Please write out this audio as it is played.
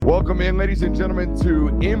Welcome in, ladies and gentlemen, to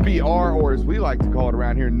MBR, or as we like to call it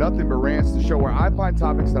around here, Nothing But Rants, the show where I find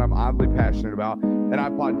topics that I'm oddly passionate about and I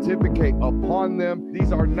pontificate upon them.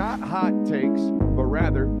 These are not hot takes, but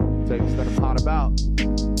rather takes that I'm hot about.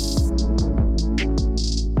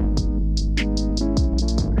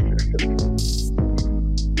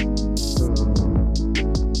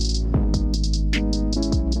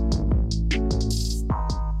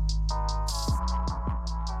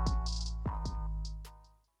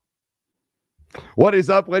 What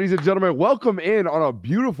is up, ladies and gentlemen? Welcome in on a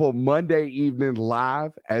beautiful Monday evening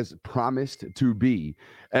live, as promised to be,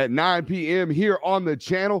 at 9 p.m. here on the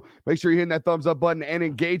channel. Make sure you're hitting that thumbs up button and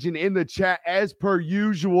engaging in the chat as per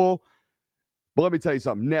usual. But let me tell you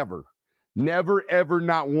something. Never, ever,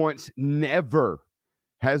 not once, never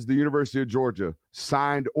has the University of Georgia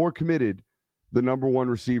signed or committed the number one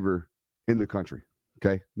receiver in the country.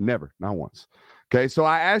 Okay? Never, not once. Okay, so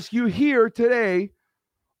I ask you here today,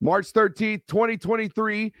 March 13th,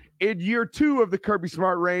 2023, in year two of the Kirby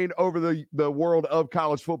Smart reign over the world of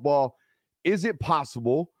college football, is it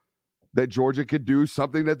possible that Georgia could do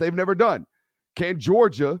something that they've never done? Can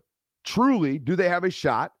Georgia truly, do they have a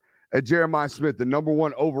shot at Jeremiah Smith, the number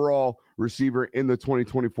one overall receiver in the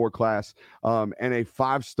 2024 class, and a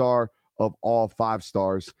five-star of all five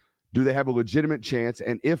stars? Do they have a legitimate chance?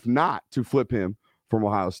 And if not, to flip him from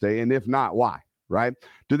Ohio State? And if not, why? Right?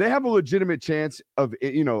 Do they have a legitimate chance of,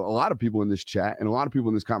 a lot of people in this chat and a lot of people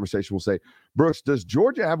in this conversation will say, Brooks, does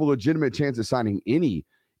Georgia have a legitimate chance of signing any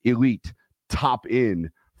elite, top-end,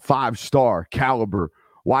 five-star caliber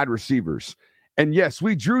wide receivers? And yes,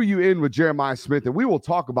 we drew you in with Jeremiah Smith, and we will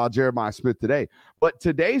talk about Jeremiah Smith today. But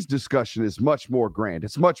today's discussion is much more grand.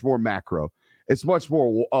 It's much more macro. It's much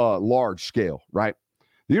more large scale, right?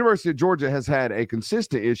 The University of Georgia has had a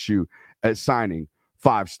consistent issue at signing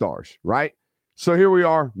five stars, right? So here we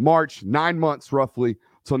are, March, 9 months roughly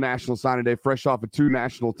till National Signing Day, fresh off of two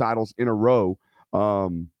national titles in a row.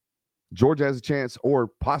 Georgia has a chance, or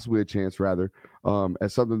possibly a chance, rather,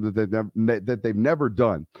 at something that they've never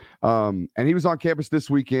done. And he was on campus this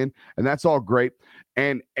weekend, and that's all great.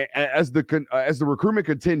 And as the recruitment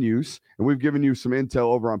continues, and we've given you some intel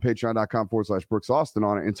over on patreon.com/Brooks Austin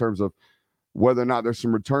on it in terms of whether or not there's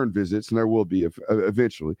some return visits, and there will be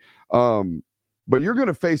eventually. But you're going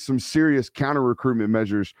to face some serious counter recruitment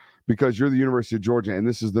measures because you're the University of Georgia and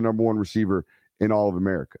this is the number one receiver in all of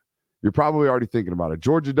America. You're probably already thinking about it.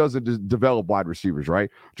 Georgia doesn't develop wide receivers, right?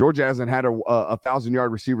 Georgia hasn't had a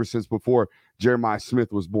 1,000-yard receiver since before Jeremiah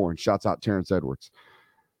Smith was born. Shouts out Terrence Edwards.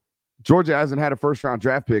 Georgia hasn't had a first-round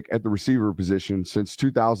draft pick at the receiver position since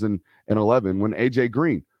 2011 when A.J.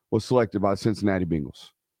 Green was selected by the Cincinnati Bengals.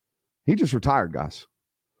 He just retired, guys.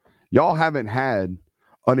 Y'all haven't had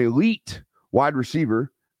an elite wide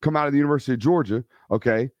receiver come out of the University of Georgia,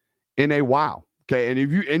 okay, in a while. Okay,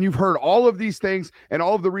 and you've heard all of these things and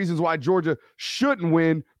all of the reasons why Georgia shouldn't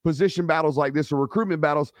win position battles like this or recruitment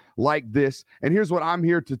battles like this. And here's what I'm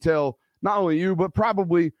here to tell not only you, but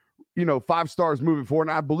probably, five stars moving forward.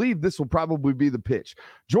 And I believe this will probably be the pitch.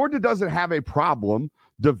 Georgia doesn't have a problem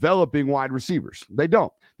developing wide receivers. They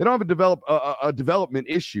don't. They don't have a development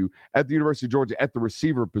issue at the University of Georgia at the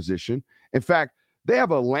receiver position. In fact, they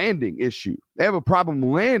have a landing issue. They have a problem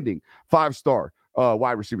landing five-star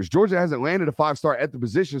wide receivers. Georgia hasn't landed a five-star at the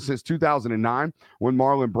position since 2009 when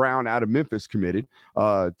Marlon Brown out of Memphis committed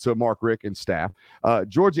to Mark Richt and staff.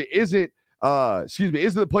 Georgia isn't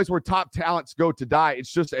the place where top talents go to die.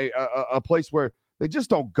 It's just a place where they just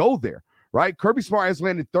don't go there, right? Kirby Smart has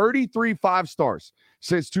landed 33 five-stars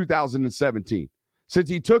since 2017. Since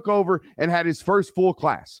he took over and had his first full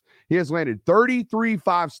class, he has landed 33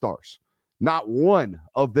 five-stars. Not one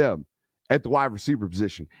of them at the wide receiver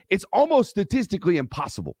position. It's almost statistically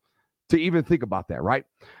impossible to even think about that, right?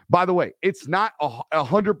 By the way, it's not a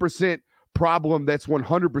 100% problem that's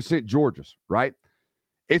 100% Georgia's, right?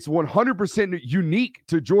 It's 100% unique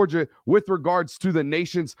to Georgia with regards to the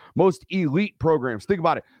nation's most elite programs. Think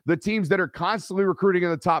about it. The teams that are constantly recruiting in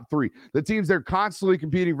the top three, the teams that are constantly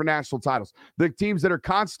competing for national titles, the teams that are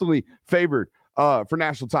constantly favored for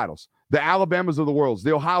national titles. The Alabamas of the world,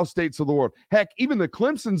 the Ohio States of the world, heck, even the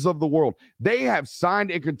Clemsons of the world, they have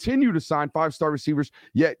signed and continue to sign five-star receivers,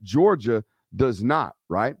 yet Georgia does not,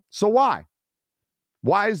 right? So why?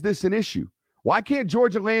 Why is this an issue? Why can't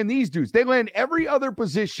Georgia land these dudes? They land every other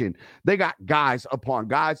position. They got guys upon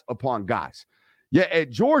guys upon guys. Yet at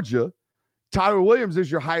Georgia, Tyler Williams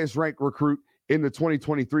is your highest-ranked recruit in the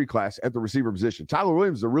 2023 class at the receiver position. Tyler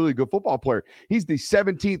Williams is a really good football player. He's the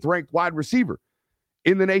 17th ranked wide receiver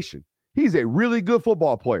in the nation. He's a really good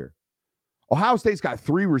football player. Ohio State's got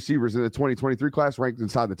 3 receivers in the 2023 class ranked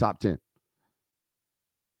inside the top 10.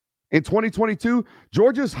 In 2022,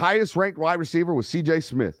 Georgia's highest ranked wide receiver was CJ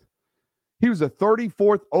Smith. He was the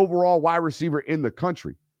 34th overall wide receiver in the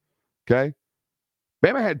country. Okay.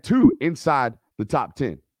 Bama had 2 inside the top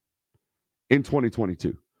 10 in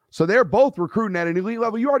 2022. So they're both recruiting at an elite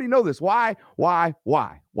level. You already know this. Why? Why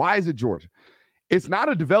is it Georgia? It's not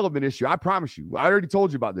a development issue. I promise you. I already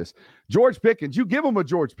told you about this. George Pickens, you give him a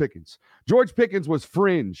George Pickens. George Pickens was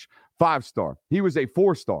fringe 5-star. He was a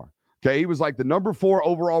 4-star. Okay. He was like the number 4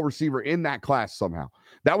 overall receiver in that class somehow.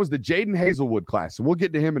 That was the Jaden Hazelwood class. And we'll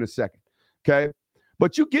get to him in a second. Okay.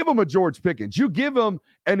 But you give him a George Pickens. You give him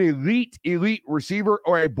an elite receiver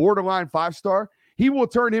or a borderline 5-star. He will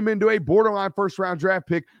turn him into a borderline first-round draft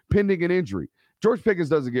pick pending an injury. George Pickens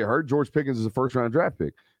doesn't get hurt. George Pickens is a first-round draft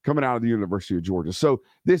pick coming out of the University of Georgia. So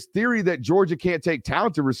this theory that Georgia can't take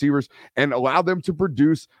talented receivers and allow them to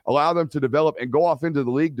produce, allow them to develop, and go off into the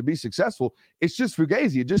league to be successful, it's just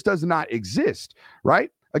fugazi. It just does not exist, right?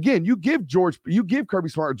 Again, you give Kirby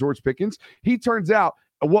Smart George Pickens, he turns out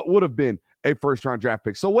what would have been a first-round draft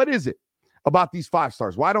pick. So what is it about these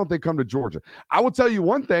 5-stars? Why don't they come to Georgia? I will tell you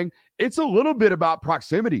one thing. It's a little bit about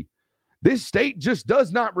proximity. This state just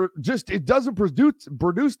does not, it doesn't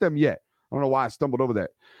produce them yet. I don't know why I stumbled over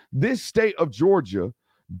that. This state of Georgia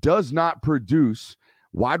does not produce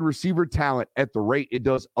wide receiver talent at the rate it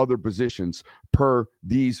does other positions per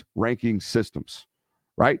these ranking systems,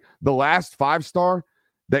 right? The last 5-star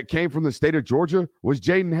that came from the state of Georgia was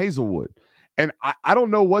Jaden Hazelwood. And I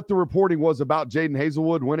don't know what the reporting was about Jaden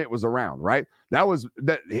Hazelwood when it was around, right?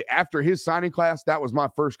 That after his signing class, that was my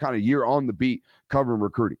first kind of year on the beat covering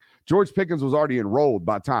recruiting. George Pickens was already enrolled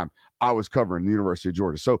by the time I was covering the University of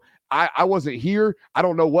Georgia. So I wasn't here. I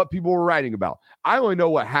don't know what people were writing about. I only know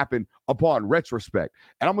what happened upon retrospect.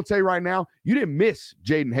 And I'm going to tell you right now, you didn't miss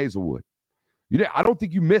Jaden Hazelwood. I don't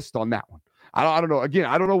think you missed on that one. I don't know. Again,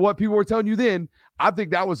 I don't know what people were telling you then. I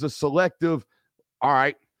think that was a selective, all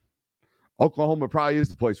right, Oklahoma probably is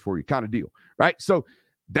the place for you kind of deal, right? So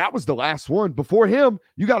that was the last one. Before him,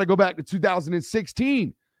 you got to go back to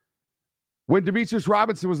 2016 when Demetrius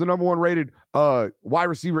Robinson was the number 1 rated wide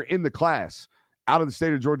receiver in the class out of the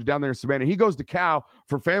state of Georgia down there in Savannah. He goes to Cal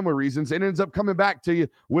for family reasons and ends up coming back to you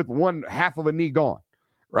with one half of a knee gone,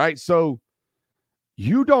 right? So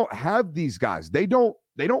you don't have these guys. They don't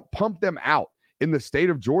pump them out in the state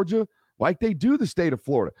of Georgia like they do the state of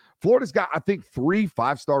Florida. Florida's got, I think, 3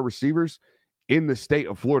 5-star receivers in the state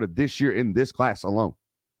of Florida this year in this class alone.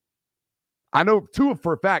 I know 2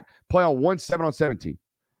 for a fact play on 1 7-on-17,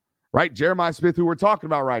 right? Jeremiah Smith, who we're talking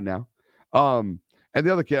about right now. And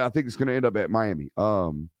the other kid, I think, is going to end up at Miami.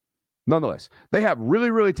 Nonetheless, they have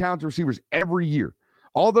really, really talented receivers every year.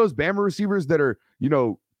 All those Bama receivers that are,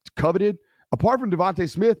 coveted, apart from Devontae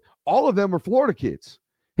Smith, all of them are Florida kids.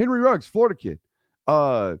 Henry Ruggs, Florida kid.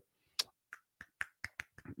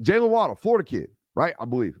 Jalen Waddle, Florida kid, right? I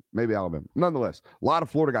believe. Maybe Alabama. Nonetheless, a lot of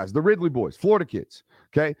Florida guys. The Ridley boys, Florida kids.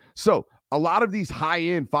 Okay? So a lot of these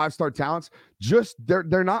high-end 5-star talents,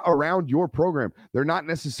 they're not around your program. They're not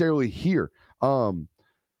necessarily here.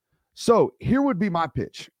 So here would be my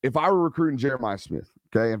pitch. If I were recruiting Jeremiah Smith,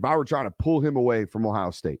 okay, if I were trying to pull him away from Ohio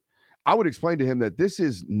State, I would explain to him that this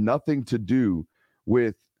is nothing to do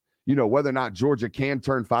with whether or not Georgia can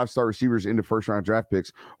turn 5-star receivers into first-round draft picks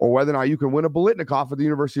or whether or not you can win a Biletnikoff at the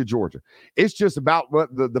University of Georgia. It's just about what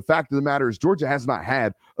the fact of the matter is Georgia has not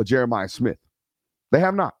had a Jeremiah Smith. They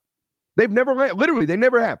have not. They've never landed. Literally, they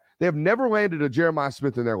never have. They have never landed a Jeremiah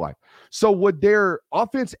Smith in their life. So would their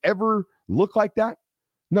offense ever look like that?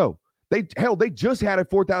 No. They just had a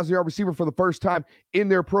 4,000-yard receiver for the first time in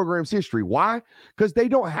their program's history. Why? Because they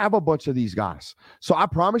don't have a bunch of these guys. So I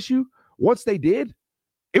promise you, once they did,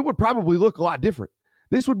 it would probably look a lot different.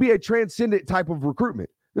 This would be a transcendent type of recruitment.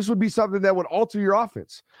 This would be something that would alter your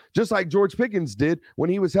offense, just like George Pickens did when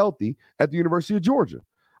he was healthy at the University of Georgia.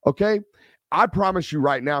 Okay? I promise you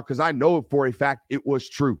right now, because I know for a fact it was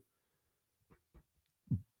true.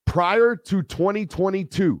 Prior to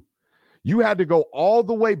 2022, you had to go all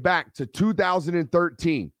the way back to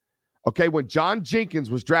 2013, okay, when John Jenkins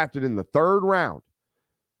was drafted in the 3rd round,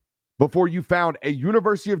 before you found a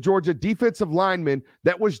University of Georgia defensive lineman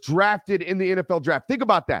that was drafted in the NFL draft. Think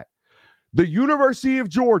about that. The University of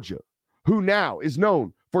Georgia, who now is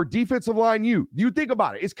known for defensive line you think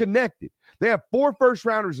about it. It's connected. They have 4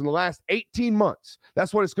 first-rounders in the last 18 months.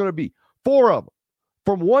 That's what it's going to be. 4 of them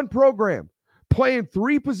from one program playing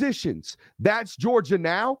 3 positions. That's Georgia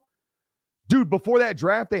now. Dude, before that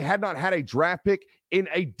draft, they had not had a draft pick in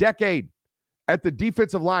a decade at the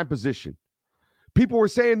defensive line position. People were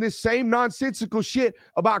saying this same nonsensical shit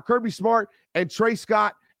about Kirby Smart and Trey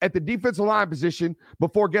Scott at the defensive line position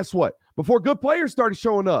before, guess what? Before good players started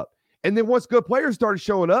showing up. And then once good players started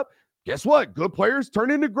showing up, guess what? Good players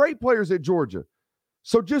turn into great players at Georgia.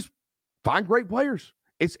 So just find great players.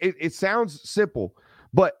 It sounds simple,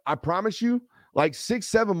 but I promise you, like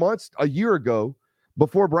 6-7 months, a year ago,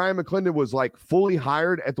 before Brian McClendon was like fully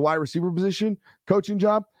hired at the wide receiver position, coaching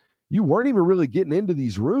job, you weren't even really getting into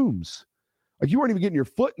these rooms. Like you weren't even getting your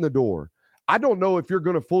foot in the door. I don't know if you're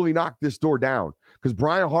going to fully knock this door down because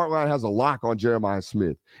Brian Hartline has a lock on Jeremiah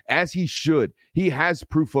Smith, as he should. He has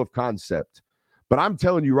proof of concept. But I'm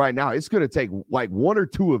telling you right now, it's going to take like one or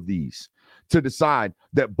two of these to decide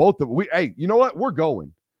that both of we. Hey, you know what? We're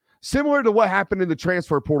going. Similar to what happened in the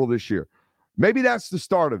transfer portal this year. Maybe that's the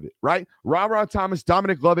start of it, right? Ra Thomas,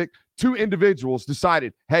 Dominic Lovick, two individuals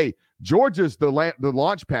decided, hey, Georgia's the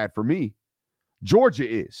launch pad for me. Georgia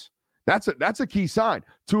is. That's a key sign.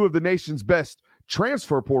 Two of the nation's best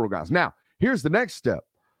transfer portal guys. Now, here's the next step.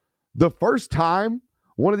 The first time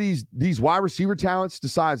one of these wide receiver talents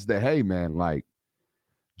decides that, hey, man, like,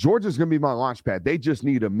 Georgia's going to be my launch pad. They just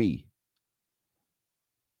need a me.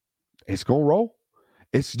 It's going to roll.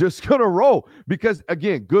 It's just going to roll because,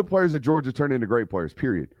 again, good players at Georgia turn into great players,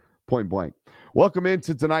 period, point blank. Welcome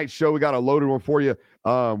into tonight's show. We got a loaded one for you.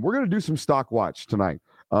 We're going to do some stock watch tonight.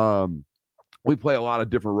 We play a lot of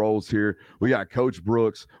different roles here. We got Coach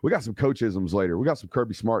Brooks. We got some coach-isms later. We got some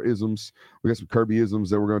Kirby Smart-isms. We got some Kirby-isms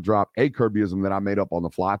that we're going to drop. A Kirby-ism that I made up on the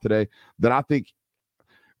fly today that I think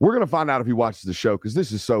we're going to find out if he watches the show because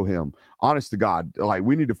this is so him. Honest to God, like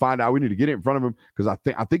we need to find out. We need to get it in front of him because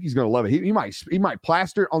I think he's going to love it. He might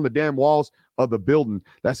plaster it on the damn walls of the building.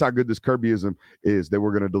 That's how good this Kirbyism is that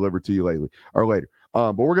we're going to deliver to you later.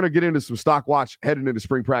 But we're going to get into some stock watch heading into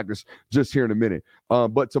spring practice just here in a minute.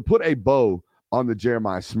 But to put a bow on the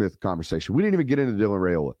Jeremiah Smith conversation, we didn't even get into Dylan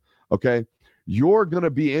Raiola. Okay, you're going to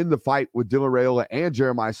be in the fight with Dylan Raiola and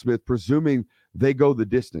Jeremiah Smith, presuming they go the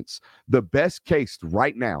distance. The best case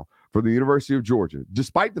right now for the University of Georgia,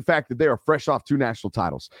 despite the fact that they are fresh off 2 national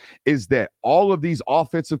titles, is that all of these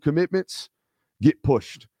offensive commitments get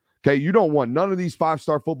pushed. Okay, you don't want none of these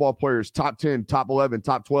 5-star football players, top 10, top 11,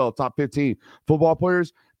 top 12, top 15 football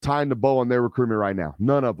players tying the bow on their recruitment right now.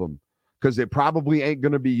 None of them, because it probably ain't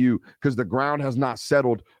going to be you because the ground has not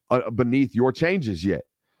settled beneath your changes yet.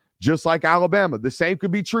 Just like Alabama, the same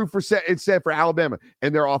could be true for Alabama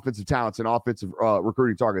and their offensive talents and offensive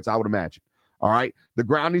recruiting targets, I would imagine. All right? The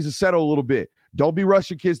ground needs to settle a little bit. Don't be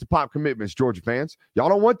rushing kids to pop commitments, Georgia fans. Y'all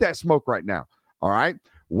don't want that smoke right now. All right?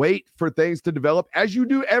 Wait for things to develop, as you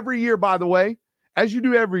do every year, by the way. As you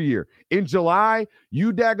do every year. In July,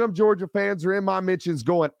 you daggum Georgia fans are in my mentions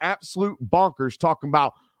going absolute bonkers talking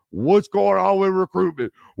about what's going on with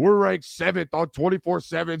recruitment. We're ranked 7th on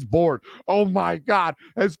 24/7's board. Oh, my God.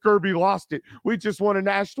 Has Kirby lost it? We just won a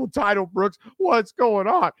national title, Brooks. What's going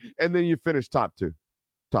on? And then you finish top 2,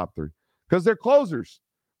 top 3. Because they're closers.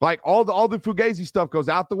 Like all the Fugazi stuff goes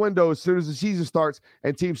out the window as soon as the season starts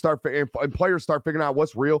and teams start and players start figuring out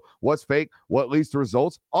what's real, what's fake, what leads to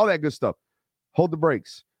results, all that good stuff. Hold the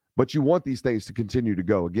brakes. But you want these things to continue to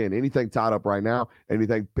go. Again, anything tied up right now,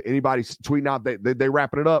 anybody's tweeting out, they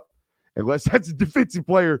wrapping it up. Unless that's a defensive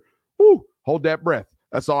player, hold that breath.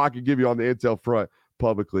 That's all I can give you on the intel front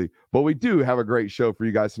publicly. But we do have a great show for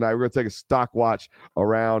you guys tonight. We're going to take a stock watch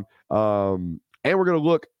around, and we're going to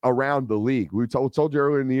look around the league. We told you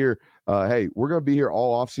earlier in the year, hey, we're going to be here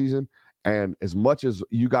all offseason. And as much as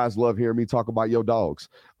you guys love hearing me talk about your dogs,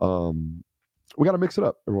 we got to mix it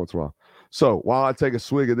up every once in a while. So while I take a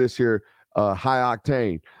swig of this here, high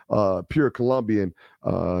octane, pure Colombian,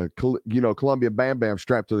 Colombian Bam Bam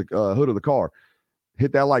strapped to the hood of the car,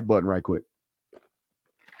 hit that like button right quick.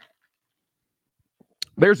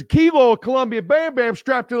 There's a kilo of Colombian Bam Bam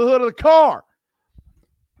strapped to the hood of the car.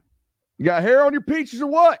 You got hair on your peaches or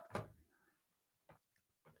what?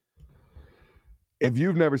 If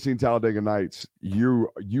you've never seen Talladega Nights, you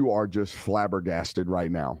are just flabbergasted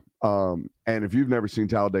right now. And if you've never seen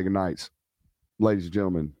Talladega Nights, ladies and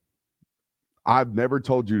gentlemen, I've never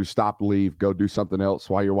told you to stop, leave, go do something else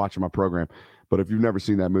while you're watching my program. But if you've never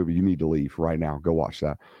seen that movie, you need to leave right now. Go watch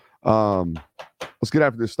that. Let's get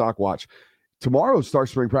after this stock watch. Tomorrow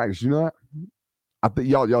starts spring practice. You know that? I think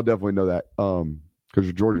y'all definitely know that because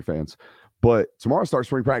you're Georgia fans. But tomorrow starts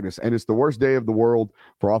spring practice, and it's the worst day of the world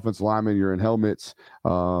for offensive linemen. You're in helmets.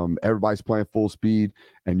 Everybody's playing full speed,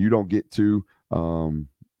 and you don't get to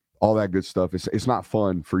all that good stuff. It's not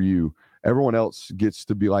fun for you. Everyone else gets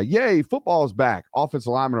to be like, yay, football's back.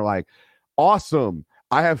 Offensive linemen are like, awesome.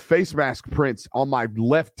 I have face mask prints on my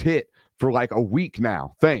left tit for like a week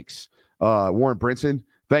now. Thanks, Warren Brinson.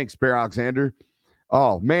 Thanks, Bear Alexander.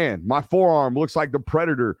 Oh, man, my forearm looks like the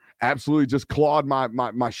Predator absolutely just clawed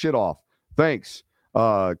my shit off. Thanks,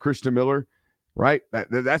 Christian Miller. Right?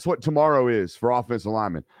 That's what tomorrow is for offensive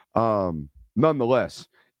linemen. Nonetheless,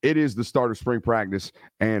 it is the start of spring practice,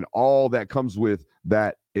 and all that comes with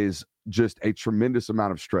that is just a tremendous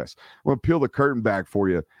amount of stress. I'm going to peel the curtain back for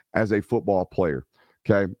you as a football player.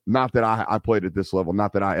 Okay. Not that I played at this level,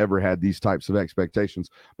 not that I ever had these types of expectations,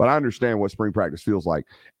 but I understand what spring practice feels like.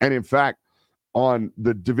 And in fact, on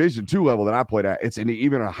the Division II level that I played at, it's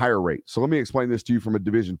even a higher rate. So let me explain this to you from a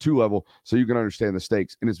Division II level so you can understand the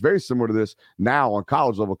stakes. And it's very similar to this now on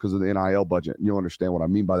college level because of the NIL budget. And you'll understand what I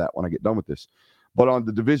mean by that when I get done with this. But on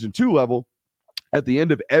the Division II level, at the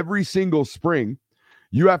end of every single spring,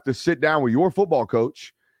 you have to sit down with your football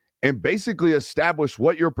coach and basically establish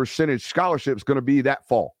what your percentage scholarship is going to be that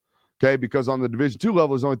fall. Okay, because on the Division II level,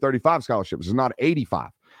 there's only 35 scholarships. It's not 85,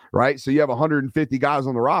 right? So you have 150 guys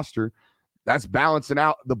on the roster. That's balancing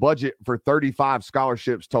out the budget for 35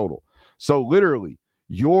 scholarships total. So literally,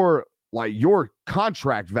 your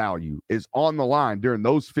contract value is on the line during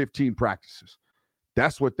those 15 practices.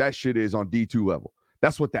 That's what that shit is on D2 level.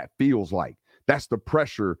 That's what that feels like. That's the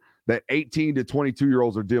pressure that 18 to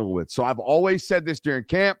 22-year-olds are dealing with. So I've always said this during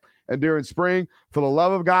camp and during spring. For the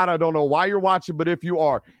love of God, I don't know why you're watching, but if you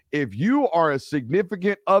are a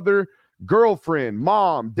significant other, girlfriend,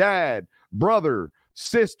 mom, dad, brother,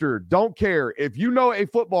 sister, don't care. If you know a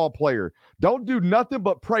football player, don't do nothing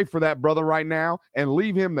but pray for that brother right now and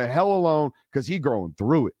leave him the hell alone because he's growing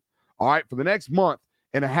through it. All right, for the next month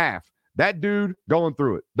and a half, that dude going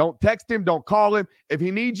through it. Don't text him. Don't call him. If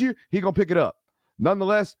he needs you, he going to pick it up.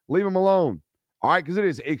 Nonetheless, leave him alone. All right, because it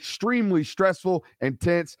is extremely stressful,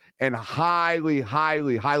 intense, and highly,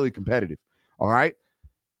 highly, highly competitive. All right.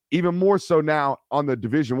 Even more so now on the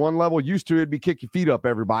Division I level. Used to it'd be kick your feet up,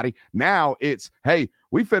 everybody. Now it's, hey,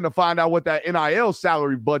 we finna find out what that NIL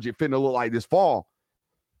salary budget finna look like this fall.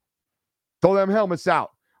 Throw them helmets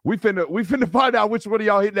out. We finna find out which one of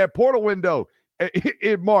y'all hit that portal window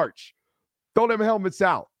in March. Throw them helmets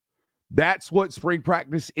out. That's what spring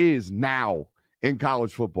practice is now in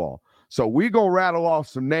college football. So we gonna rattle off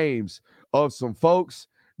some names of some folks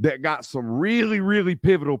that got some really, really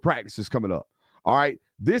pivotal practices coming up. All right.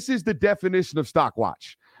 This is the definition of stock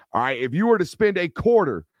watch. All right. If you were to spend a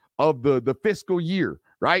quarter of the fiscal year,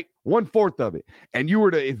 right, 1/4 of it, and you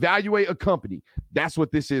were to evaluate a company, that's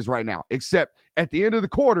what this is right now. Except at the end of the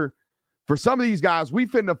quarter, for some of these guys, we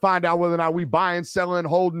finna find out whether or not we buying, selling,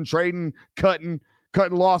 holding, trading, cutting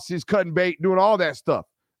losses, cutting bait, doing all that stuff.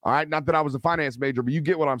 All right. Not that I was a finance major, but you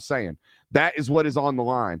get what I'm saying. That is what is on the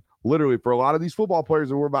line, literally, for a lot of these football players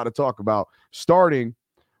that we're about to talk about, starting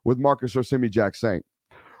with Marcus Orsemy-Jacksaint.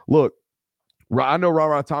 Look, I know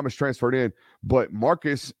Ra Thomas transferred in, but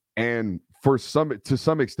Marcus and to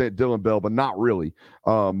some extent Dylan Bell, but not really.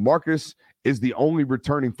 Marcus is the only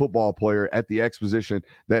returning football player at the X position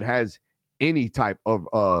that has any type of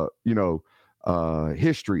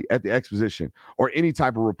history at the X position or any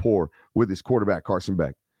type of rapport with his quarterback Carson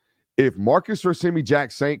Beck. If Marcus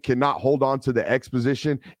Orsemy-Jacksaint cannot hold on to the X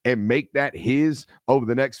position and make that his over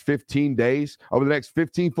the next 15 days, over the next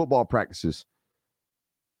 15 football practices,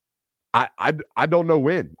 I don't know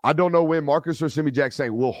when. I don't know when Marcus Orsemy-Jacksaint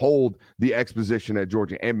will hold the X position at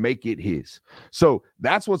Georgia and make it his. So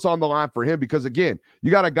that's what's on the line for him because, again,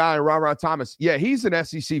 you got a guy in Ra Thomas. Yeah, he's an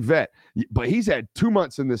SEC vet, but he's had 2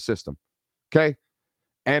 months in this system, okay?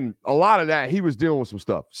 And a lot of that, he was dealing with some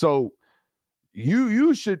stuff. So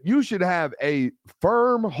you should have a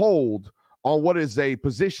firm hold on what is a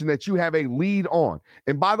position that you have a lead on.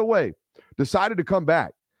 And by the way, decided to come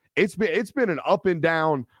back. It's been an up and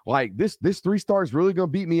down, like this 3-star is really gonna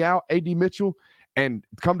beat me out, AD Mitchell. And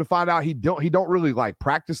come to find out he don't really like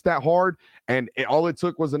practice that hard. And all it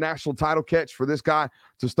took was a national title catch for this guy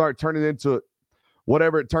to start turning into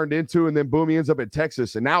whatever it turned into. And then boom, he ends up at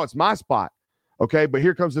Texas. And now it's my spot. Okay. But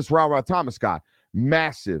here comes this Ra Thomas guy.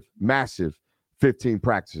 Massive 15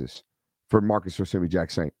 practices for Marcus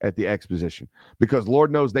Orsemy-Jacksaint at the X position. Because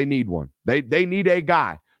Lord knows they need one. They need a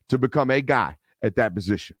guy to become a guy at that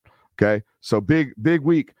position. Okay. So big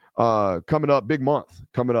week coming up, big month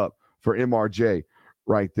coming up for MRJ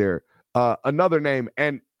right there. Another name,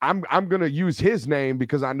 and I'm gonna use his name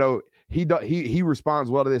because I know he responds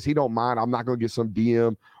well to this. He don't mind. I'm not gonna get some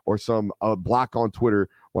DM or some block on Twitter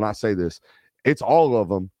when I say this. It's all of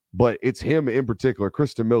them, but it's him in particular.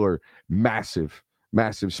 Christian Miller, massive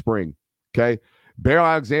spring. Okay. Bear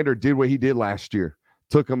Alexander did what he did last year.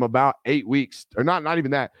 Took him about 8 weeks, or not even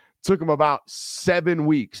that. Took him about 7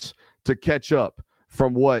 weeks to catch up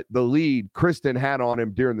from what the lead Kristen had on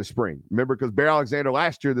him during the spring. Remember, because Bear Alexander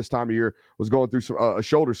last year, this time of year, was going through some, a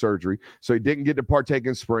shoulder surgery, so he didn't get to partake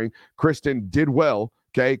in spring. Kristen did well,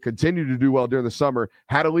 okay, continued to do well during the summer,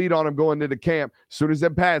 had a lead on him going into camp. As soon as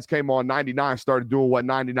them pads came on, 99 started doing what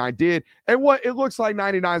 99 did and what it looks like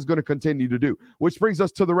 99 is going to continue to do, which brings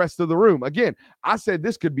us to the rest of the room. Again, I said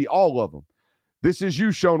this could be all of them. This is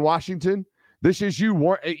you, Sean Washington. This is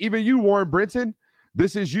you, even you, Warren Brinton.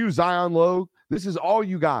 This is you, Zion Logue. This is all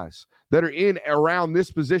you guys that are in around this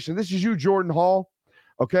position. This is you, Jordan Hall.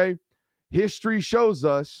 Okay. History shows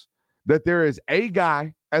us that there is a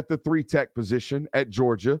guy at the 3 tech position at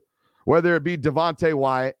Georgia, whether it be Devontae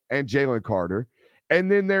Wyatt and Jalen Carter. And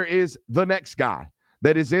then there is the next guy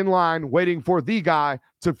that is in line waiting for the guy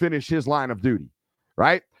to finish his line of duty,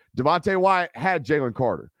 right? Devontae Wyatt had Jalen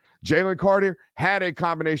Carter. Jalen Carter had a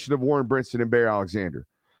combination of Warren Brinson and Bear Alexander.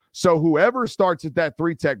 So whoever starts at that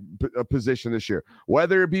 3 tech position this year,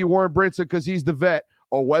 whether it be Warren Brinson because he's the vet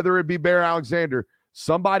or whether it be Bear Alexander,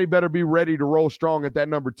 somebody better be ready to roll strong at that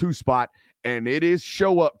number 2 spot. And it is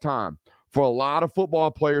show up time for a lot of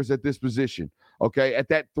football players at this position, okay, at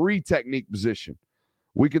that 3 technique position.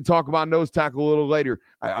 We can talk about nose tackle a little later,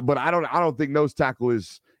 but I don't think nose tackle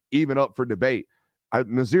is even up for debate.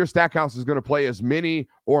 Nazir Stackhouse is going to play as many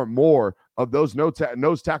or more of those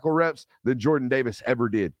nose tackle reps than Jordan Davis ever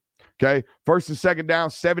did. Okay, 1st and 2nd down,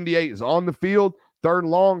 78 is on the field. 3rd and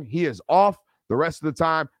long, he is off. The rest of the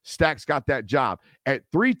time, Stack's got that job. At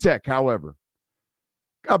 3 tech, however,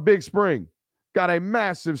 got a big spring, got a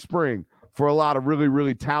massive spring for a lot of really,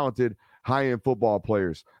 really talented high-end football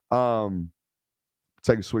players.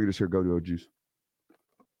 Take a swig of this here, go to juice.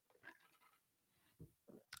 I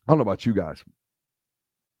don't know about you guys,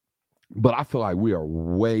 but I feel like we are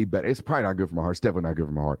way better. It's probably not good for my heart. It's definitely not good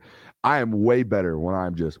for my heart. I am way better when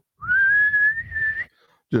I'm just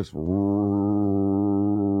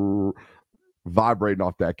vibrating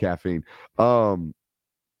off that caffeine. You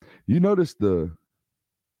notice the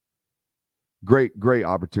great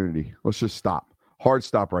opportunity. Let's just stop. Hard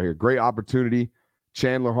stop right here. Great opportunity.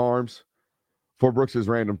 Chandler Harms for Brooks's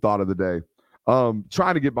random thought of the day.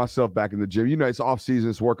 Trying to get myself back in the gym. You know, it's off season,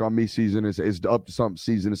 it's work on me season, it's up to some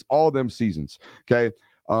season, it's all them seasons. Okay.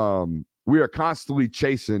 We are constantly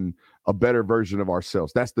chasing a better version of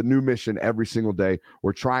ourselves. That's the new mission every single day.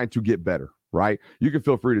 We're trying to get better, right? You can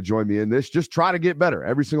feel free to join me in this. Just try to get better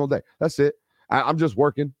every single day. That's it. I'm just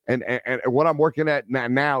working. And what I'm working at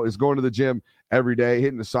now is going to the gym every day,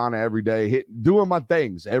 hitting the sauna every day, doing my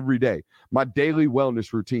things every day, my daily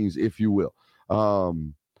wellness routines, if you will.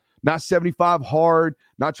 Not 75 hard,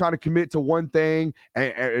 not trying to commit to one thing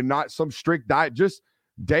and not some strict diet, just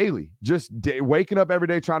daily, waking up every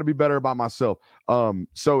day, trying to be better about myself.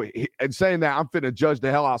 So and saying that, I'm finna judge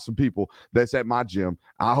the hell out of some people that's at my gym.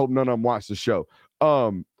 I hope none of them watch the show.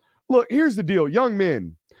 Look, here's the deal, young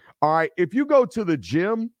men. All right, if you go to the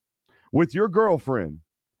gym with your girlfriend,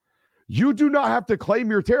 you do not have to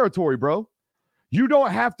claim your territory, bro. You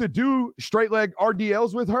don't have to do straight leg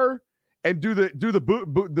RDLs with her and do the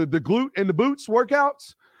glute and the boots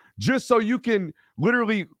workouts just so you can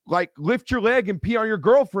literally like lift your leg and pee on your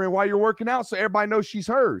girlfriend while you're working out so everybody knows she's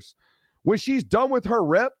hers. When she's done with her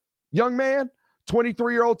rep, young man,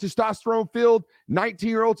 23-year-old testosterone filled,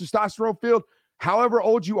 19-year-old testosterone filled, however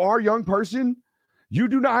old you are, young person, you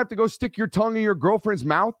do not have to go stick your tongue in your girlfriend's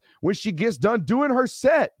mouth when she gets done doing her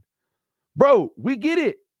set. Bro, we get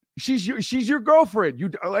it. She's your girlfriend. You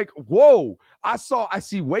like, whoa, I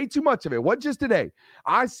see way too much of it. What just today?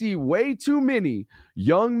 I see way too many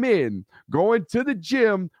young men going to the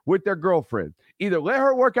gym with their girlfriend. Either let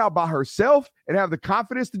her work out by herself and have the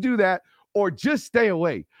confidence to do that, or just stay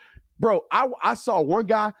away. Bro, I saw one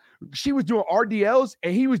guy, she was doing RDLs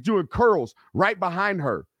and he was doing curls right behind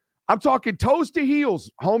her. I'm talking toes to heels,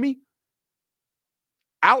 homie.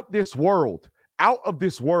 Out of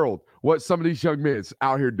this world, what some of these young men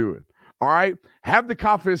out here doing. All right. Have the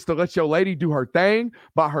confidence to let your lady do her thing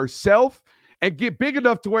by herself and get big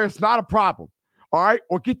enough to where it's not a problem. All right.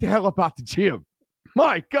 Or get the hell up out the gym.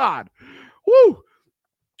 My God. Woo.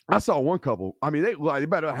 I saw one couple. I mean, they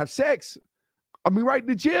better have sex. I mean, right in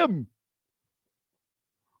the gym.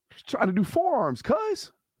 Just trying to do forearms,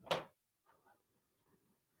 cuz.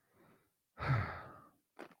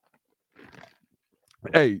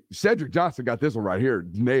 Hey, Cedric Johnson got this one right here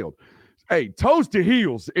nailed. Hey, toes to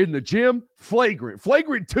heels in the gym, flagrant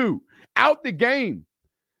 2, out the game,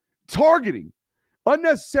 targeting,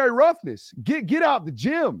 unnecessary roughness. Get out the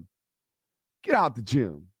gym. Get out the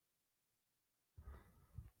gym.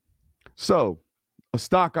 So, a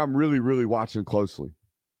stock I'm really, really watching closely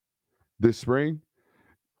this spring,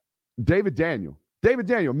 David Daniel. David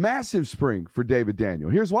Daniel, massive spring for David Daniel.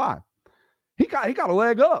 Here's why. He got a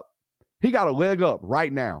leg up. He got a leg up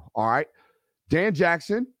right now. All right. Dan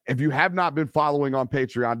Jackson, if you have not been following on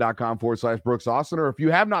patreon.com/Brooks Austin, or if you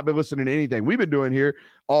have not been listening to anything we've been doing here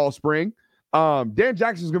all spring, Dan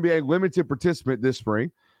Jackson is going to be a limited participant this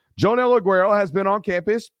spring. Jonel Aguero has been on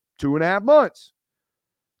campus 2.5 months.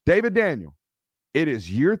 David Daniel, it is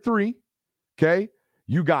year 3. Okay.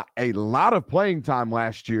 You got a lot of playing time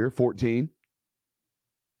last year, 14.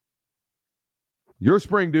 Your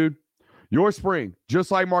spring, dude. Your spring, just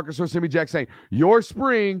like Marcus Orsimi-Jack saying, your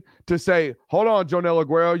spring to say, hold on, Jonel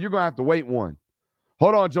Aguero, you're going to have to wait one.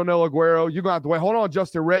 Hold on, Jonel Aguero, you're going to have to wait. Hold on,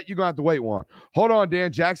 Justin Rhett, you're going to have to wait one. Hold on,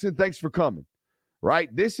 Dan Jackson, thanks for coming. Right?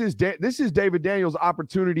 This is David Daniels'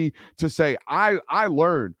 opportunity to say, I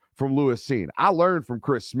learned from Lewis Cine. I learned from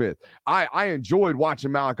Chris Smith. I enjoyed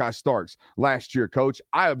watching Malachi Starks last year, coach.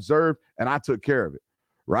 I observed and I took care of it.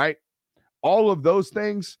 Right? All of those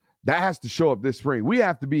things, that has to show up this spring. We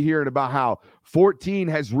have to be hearing about how 14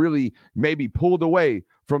 has really maybe pulled away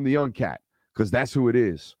from the young cat, because that's who it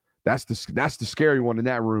is. That's the scary one in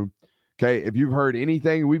that room. Okay, if you've heard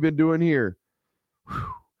anything we've been doing here,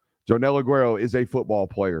 Jonel Aguero is a football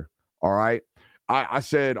player. All right. I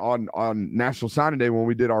said on National Signing Day when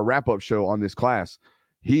we did our wrap-up show on this class,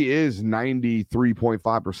 he is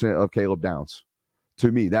 93.5% of Caleb Downs.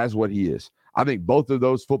 To me, that's what he is. I think both of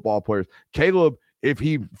those football players, Caleb, if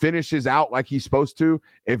he finishes out like he's supposed to,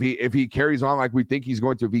 if he carries on like we think he's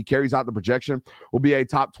going to, if he carries out the projection, will be a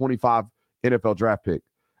top 25 NFL draft pick.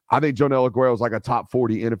 I think Jonel Aguero is like a top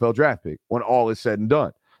 40 NFL draft pick when all is said and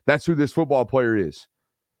done. That's who this football player is.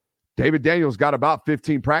 David Daniels got about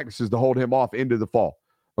 15 practices to hold him off into the fall,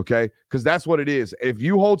 okay? Because that's what it is. If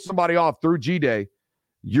you hold somebody off through G-Day,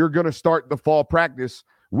 you're going to start the fall practice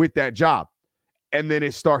with that job. And then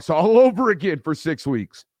it starts all over again for 6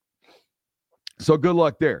 weeks. So good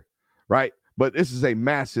luck there, right? But this is a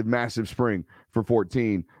massive, massive spring for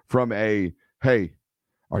 14 from a, hey,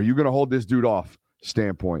 are you going to hold this dude off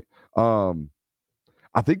standpoint? I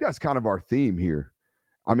think that's kind of our theme here.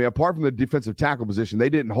 I mean, apart from the defensive tackle position, they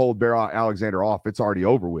didn't hold Bear Alexander off. It's already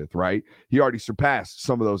over with, right? He already surpassed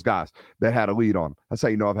some of those guys that had a lead on him. That's how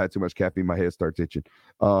you know I've had too much caffeine. My head starts itching.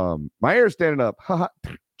 My hair is standing up.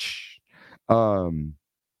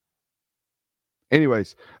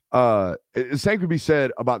 Anyways, the same could be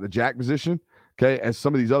said about the jack position, okay, as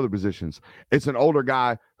some of these other positions. It's an older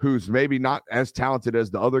guy who's maybe not as talented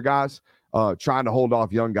as the other guys, trying to hold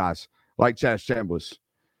off young guys like Chaz Chambliss.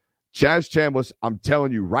 Chaz Chambliss, I'm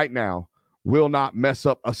telling you right now, will not mess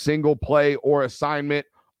up a single play or assignment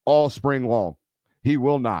all spring long. He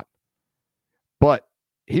will not. But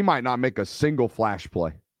he might not make a single flash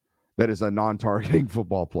play that is a non-targeting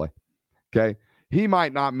football play, okay? He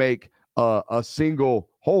might not make a single,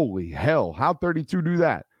 holy hell, how 32 do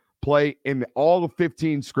that? Play in all the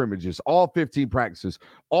 15 scrimmages, all 15 practices,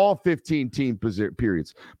 all 15 team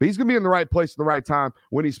periods. But he's going to be in the right place at the right time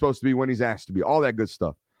when he's supposed to be, when he's asked to be, all that good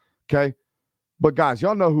stuff, okay? But, guys,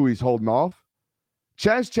 y'all know who he's holding off.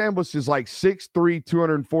 Chaz Chambliss is like 6'3",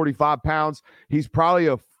 245 pounds. He's probably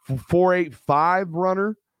a 4.85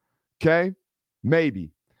 runner, okay?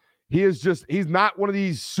 Maybe. He's not one of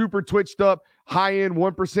these super twitched up, high-end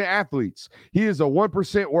 1% athletes. He is a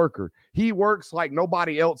 1% worker. He works like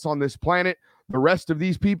nobody else on this planet. The rest of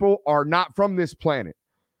these people are not from this planet.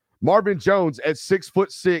 Marvin Jones at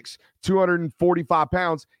 6'6", 245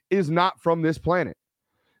 pounds is not from this planet.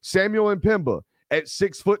 Samuel Mpemba at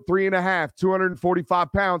 6'3.5",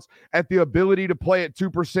 245 pounds at the ability to play at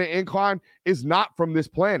 2% incline is not from this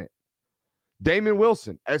planet. Damon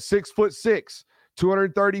Wilson at 6'6",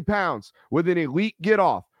 230 pounds with an elite get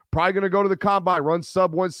off. Probably going to go to the combine, run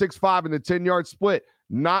sub 165 in the 10-yard split.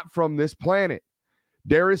 Not from this planet.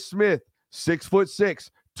 Darius Smith, 6'6",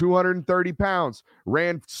 230 pounds,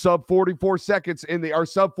 ran sub 44 seconds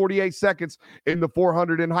sub 48 seconds in the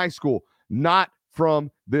 400 in high school. Not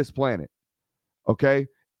from this planet. Okay?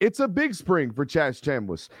 It's a big spring for Chaz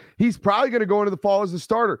Chambliss. He's probably going to go into the fall as a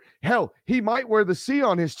starter. Hell, he might wear the C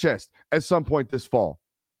on his chest at some point this fall.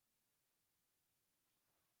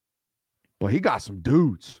 Well, he got some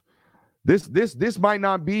dudes. This might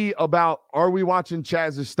not be about, are we watching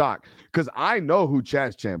Chaz's stock? Because I know who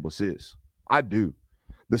Chaz Chambliss is. I do.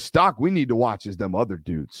 The stock we need to watch is them other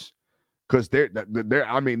dudes. Because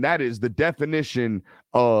that is the definition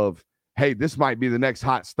of, hey, this might be the next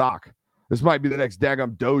hot stock. This might be the next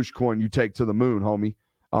daggum Dogecoin you take to the moon, homie.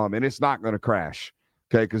 And it's not going to crash,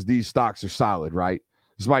 okay, because these stocks are solid, right?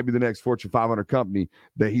 This might be the next Fortune 500 company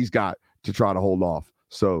that he's got to try to hold off.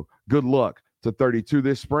 So good luck to 32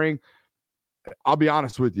 this spring. I'll be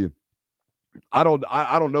honest with you. I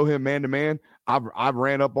don't know him man to man. I've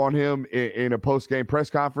ran up on him in a post-game press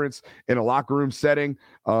conference in a locker room setting.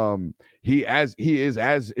 He is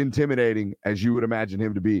as intimidating as you would imagine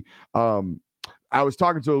him to be. I was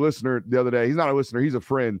talking to a listener the other day. He's not a listener, he's a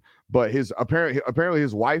friend, but apparently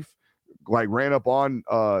his wife like ran up on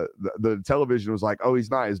the television, was like, oh,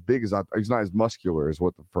 he's not as big as he's not as muscular as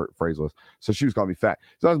what the phrase was. So she was calling me fat.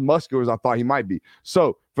 He's not as muscular as I thought he might be.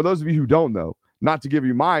 So for those of you who don't know, not to give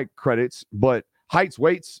you my credits, but heights,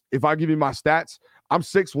 weights, if I give you my stats, I'm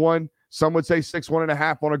 6'1", some would say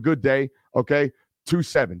 6'1.5" on a good day, okay,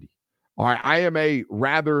 270. All right, I am a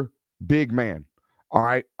rather big man, all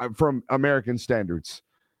right, from American standards.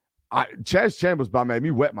 Chaz Chambliss about made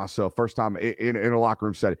me wet myself first time in a locker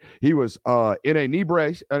room setting. He was in a knee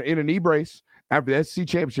brace after the SEC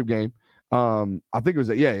championship game. I think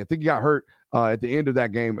I think he got hurt at the end of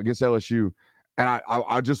that game against LSU. And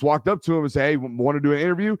I just walked up to him and said, hey, want to do an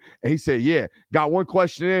interview? And he said, yeah. Got one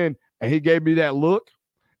question in, and he gave me that look,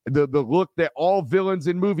 the look that all villains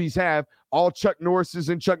in movies have, all Chuck Norris's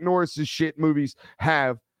and Chuck Norris's shit movies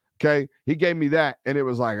have. Okay, he gave me that, and it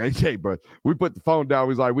was like, hey, bro, we put the phone down.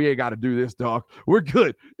 He's like, we ain't got to do this, dog. We're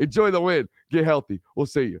good. Enjoy the win. Get healthy. We'll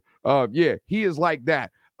see you. Yeah, he is like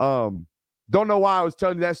that. Don't know why I was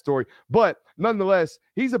telling you that story, but nonetheless,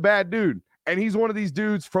 he's a bad dude. And he's one of these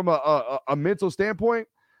dudes from a mental standpoint,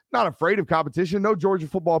 not afraid of competition. No Georgia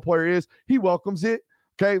football player is. He welcomes it,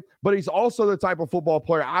 okay? But he's also the type of football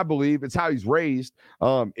player, I believe, it's how he's raised.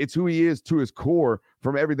 It's who he is to his core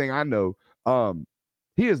from everything I know.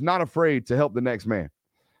 He is not afraid to help the next man.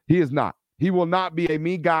 He is not. He will not be a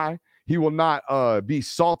mean guy. He will not be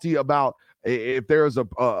salty about if there is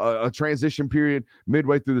a transition period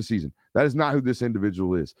midway through the season. That is not who this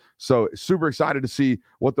individual is. So super excited to see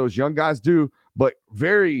what those young guys do, but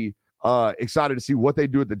very excited to see what they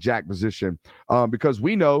do at the jack position because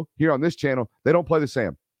we know here on this channel, they don't play the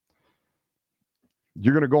same.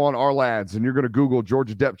 You're going to go on Our Lads and you're going to Google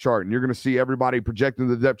Georgia depth chart and you're going to see everybody projecting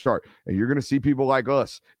the depth chart and you're going to see people like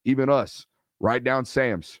us, even us, write down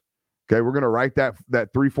Sam's. Okay, we're going to write that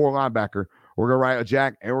 3-4 linebacker. We're going to write a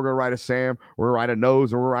jack and we're going to write a Sam. We're going to write a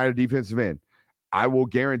nose and we're going to write a defensive end. I will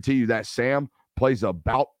guarantee you that Sam plays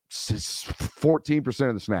about 14%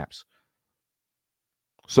 of the snaps.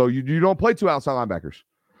 So you don't play two outside linebackers.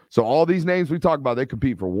 So all these names we talk about, they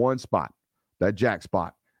compete for one spot, that jack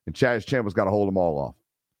spot. And Chaz Chambliss got to hold them all off.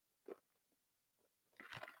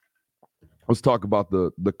 Let's talk about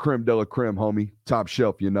the creme de la creme, homie. Top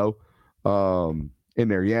shelf, in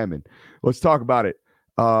there yamming. Let's talk about it.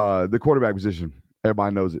 The quarterback position.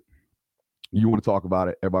 Everybody knows it. You want to talk about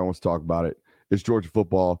it. Everybody wants to talk about it. It's Georgia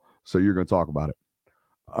football, so you're going to talk about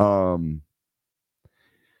it.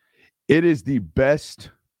 It is the best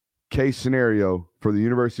case scenario for the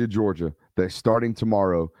University of Georgia that starting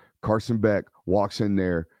tomorrow, Carson Beck walks in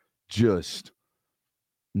there just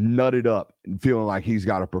nutted up and feeling like he's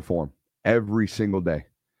got to perform every single day.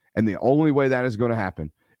 And the only way that is going to happen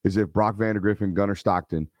is if Brock Vandagriff and Gunnar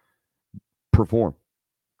Stockton perform.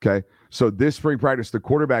 Okay, so this spring practice, the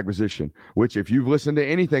quarterback position, which if you've listened to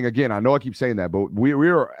anything, again, I know I keep saying that, but we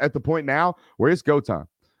are at the point now where it's go time.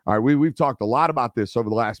 All right, we've talked a lot about this over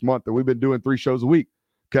the last month that we've been doing 3 shows a week.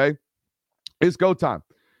 Okay, it's go time.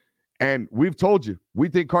 And we've told you, we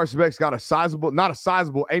think Carson Beck's got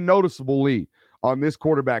a noticeable lead on this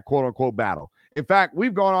quarterback, quote unquote, battle. In fact,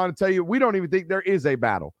 we've gone on to tell you, we don't even think there is a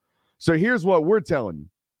battle. So here's what we're telling you.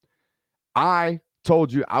 I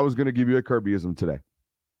told you I was going to give you a Kirbyism today.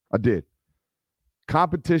 I did.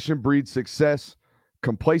 Competition breeds success.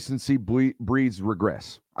 Complacency breeds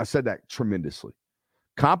regress. I said that tremendously.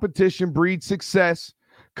 Competition breeds success.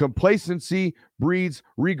 Complacency breeds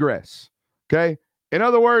regress. Okay? In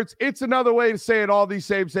other words, it's another way to say it. All these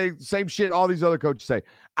same shit all these other coaches say.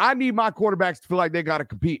 I need my quarterbacks to feel like they got to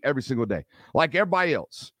compete every single day, like everybody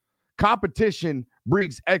else. Competition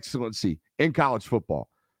breeds excellency in college football.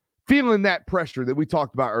 Feeling that pressure that we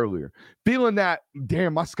talked about earlier. Feeling that,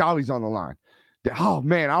 damn, my Scully's on the line. Oh,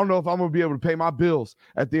 man, I don't know if I'm going to be able to pay my bills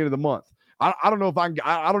at the end of the month. I don't know if I can.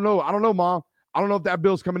 I don't know. I don't know, Mom. I don't know if that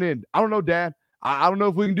bill's coming in. I don't know, Dad. I don't know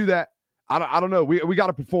if we can do that. I don't know. We got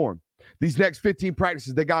to perform. These next 15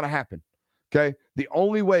 practices, they got to happen. Okay? The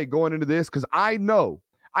only way going into this, because I know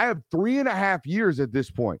I have 3.5 years at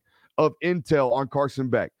this point of intel on Carson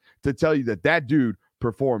Beck to tell you that dude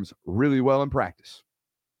performs really well in practice.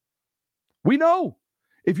 We know.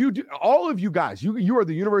 If you do, all of you guys, you are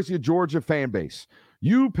the University of Georgia fan base.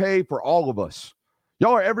 You pay for all of us.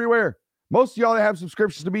 Y'all are everywhere. Most of y'all that have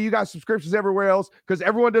subscriptions to me, you got subscriptions everywhere else because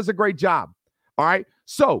everyone does a great job. All right?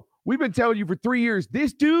 So we've been telling you for 3 years,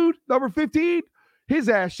 this dude, number 15, his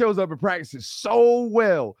ass shows up and practices so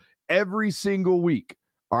well every single week.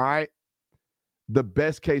 All right? the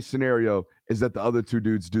best case scenario is that the other two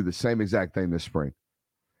dudes do the same exact thing this spring.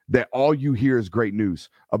 That all you hear is great news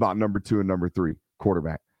about number 2 and number 3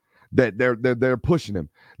 quarterback. That they're pushing him.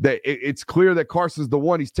 That it's clear that Carson's the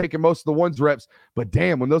one. He's taking most of the ones reps. But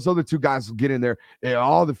damn, when those other two guys get in there,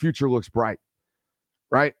 all the future looks bright,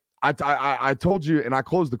 right? I told you, and I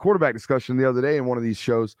closed the quarterback discussion the other day in one of these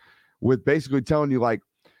shows with basically telling you like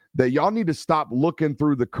that y'all need to stop looking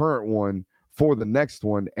through the current one for the next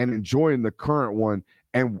one and enjoying the current one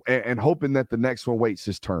and hoping that the next one waits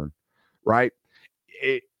his turn, right?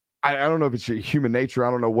 I don't know if it's your human nature.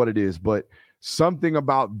 I don't know what it is, but something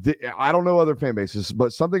about I don't know other fan bases,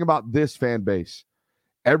 but something about this fan base.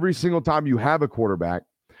 Every single time you have a quarterback,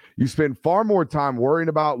 you spend far more time worrying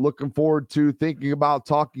about, looking forward to, thinking about,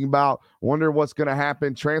 talking about, wondering what's going to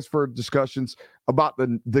happen, transfer discussions about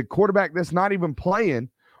the quarterback that's not even playing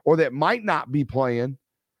or that might not be playing,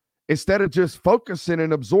 instead of just focusing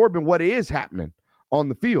and absorbing what is happening on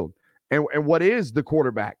the field and what is the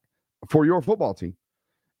quarterback for your football team.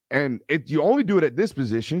 And you only do it at this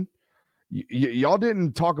position. Y'all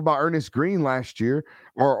didn't talk about Ernest Green last year,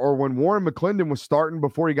 or when Warren McClendon was starting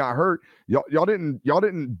before he got hurt. Y'all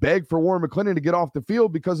didn't beg for Warren McClendon to get off the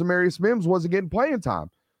field because Amarius Mims wasn't getting playing time.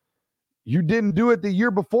 You didn't do it the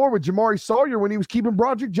year before with Jamari Sawyer when he was keeping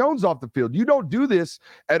Broderick Jones off the field. You don't do this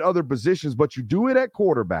at other positions, but you do it at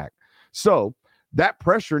quarterback. So that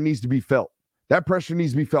pressure needs to be felt. That pressure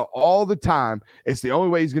needs to be felt all the time. It's the only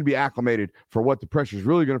way he's going to be acclimated for what the pressure is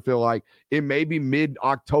really going to feel like. It may be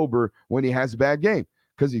mid-October when he has a bad game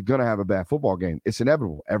because he's going to have a bad football game. It's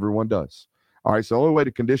inevitable. Everyone does. All right, so the only way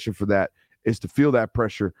to condition for that is to feel that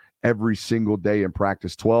pressure every single day in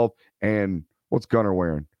practice. 12, and what's Gunner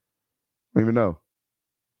wearing? I don't even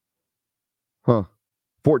know.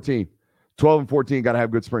 14. 12 and 14 got to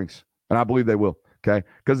have good springs, and I believe they will, okay?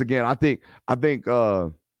 Because, again, I think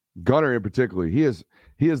Gunner in particular, he is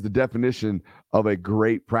the definition of a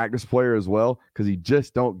great practice player as well, because he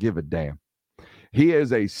just don't give a damn. He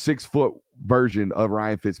is a 6-foot version of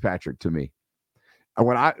Ryan Fitzpatrick to me. And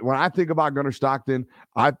when I think about Gunner Stockton,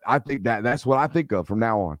 I think that's what I think of from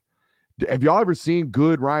now on. Have y'all ever seen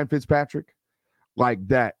good Ryan Fitzpatrick like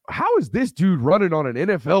that? How is this dude running on an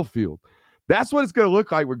NFL field? That's what it's going to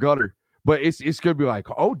look like with Gunner. But it's going to be like,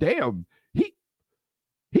 oh damn, he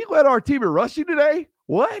led our team in rushing today.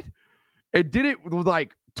 What? And did it with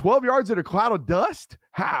like 12 yards in a cloud of dust?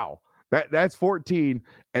 How? That's 14,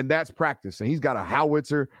 and that's practice. And he's got a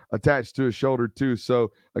howitzer attached to his shoulder too.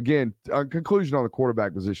 So again, conclusion on the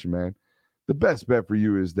quarterback position, man. The best bet for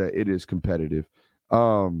you is that it is competitive.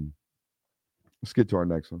 Let's get to our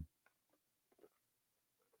next one.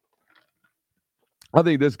 I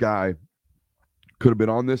think this guy could have been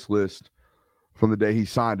on this list from the day he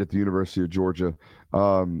signed at the University of Georgia.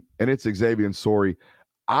 And it's Xavier Sorey.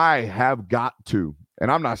 I have got to, and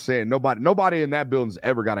I'm not saying nobody in that building's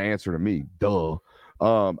ever got an answer to me. Duh.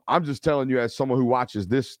 I'm just telling you, as someone who watches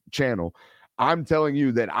this channel, I'm telling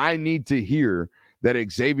you that I need to hear that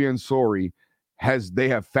Xavier Sorey they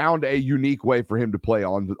have found a unique way for him to play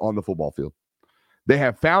on the football field. They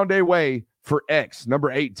have found a way for X,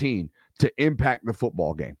 number 18, to impact the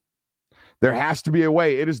football game. There has to be a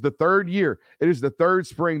way. It is the third year. It is the third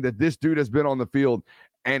spring that this dude has been on the field.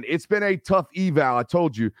 And it's been a tough eval, I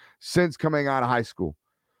told you, since coming out of high school,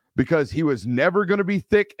 because he was never going to be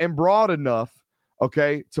thick and broad enough,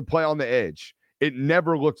 okay, to play on the edge. It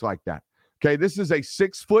never looked like that. Okay, this is a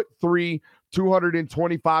 6'3",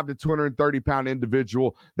 225 to 230 pound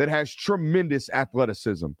individual that has tremendous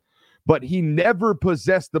athleticism, but he never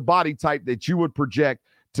possessed the body type that you would project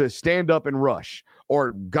to stand up and rush,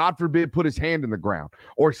 or God forbid, put his hand in the ground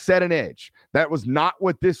or set an edge. That was not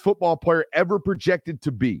what this football player ever projected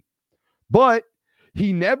to be. But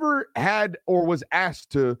he never had or was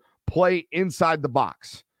asked to play inside the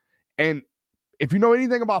box. And if you know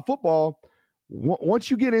anything about football, once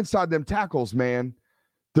you get inside them tackles, man,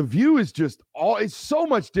 the view is it's so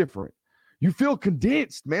much different. You feel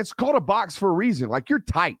condensed, man. It's called a box for a reason. Like you're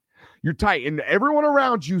tight. You're tight, and everyone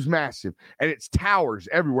around you is massive, and it's towers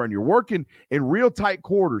everywhere, and you're working in real tight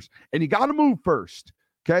quarters, and you got to move first,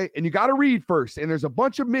 okay? And you got to read first, and there's a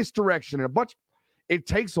bunch of misdirection and it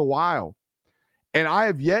takes a while. And I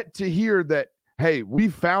have yet to hear that, hey, we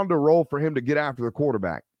found a role for him to get after the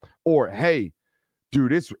quarterback, or, hey,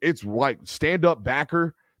 dude, it's like stand-up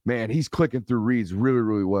backer, man, he's clicking through reads really,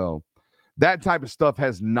 really well. That type of stuff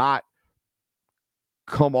has not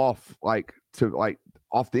come off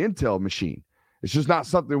off the Intel machine. It's just not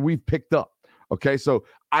something we've picked up. Okay, so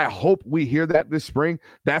I hope we hear that this spring.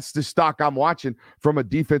 That's the stock I'm watching from a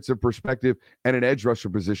defensive perspective and an edge rusher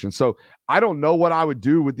position. So I don't know what I would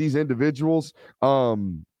do with these individuals.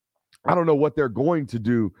 I don't know what they're going to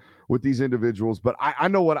do with these individuals, but I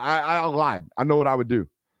know what I lied. I know what I would do.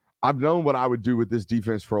 I've known what I would do with this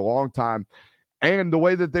defense for a long time, and the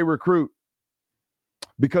way that they recruit.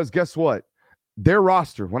 Because guess what? Their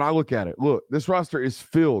roster, when I look at it, look, this roster is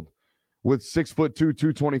filled with 6'2",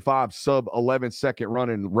 225, sub 11 second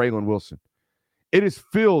running Raylan Wilson. It is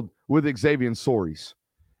filled with Xavier Sories.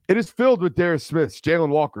 It is filled with Darius Smiths, Jalen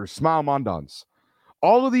Walker, Smile Mondons.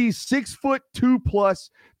 All of these 6'2" plus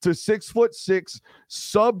to 6'6",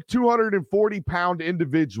 sub 240-pound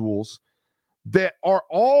individuals that are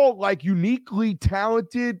all like uniquely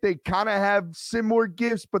talented. They kind of have similar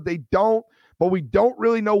gifts, but we don't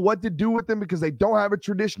really know what to do with them because they don't have a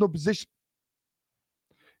traditional position.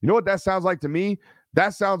 You know what that sounds like to me?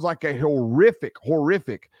 That sounds like a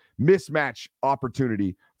horrific mismatch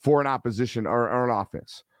opportunity for an opposition or an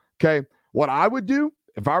offense. Okay. What I would do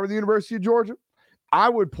if I were the University of Georgia, I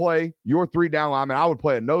would play your 3 down linemen. I would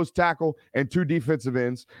play a nose tackle and 2 defensive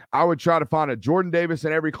ends. I would try to find a Jordan Davis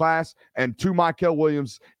in every class and 2 Mykel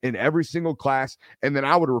Williams in every single class. And then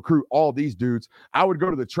I would recruit all these dudes. I would go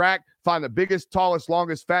to the track, find the biggest, tallest,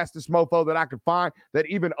 longest, fastest mofo that I could find that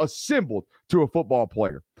even assembled to a football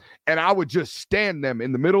player. And I would just stand them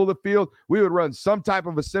in the middle of the field. We would run some type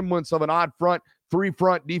of a semblance of an odd front, 3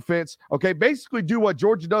 front defense. Okay, basically do what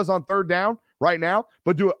Georgia does on 3rd down right now,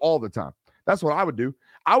 but do it all the time. That's what I would do.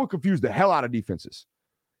 I would confuse the hell out of defenses.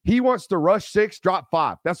 He wants to rush 6, drop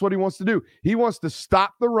 5. That's what he wants to do. He wants to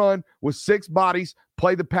stop the run with 6 bodies,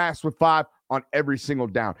 play the pass with 5 on every single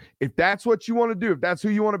down. If that's what you want to do, if that's who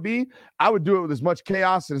you want to be, I would do it with as much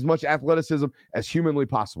chaos and as much athleticism as humanly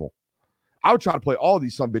possible. I would try to play all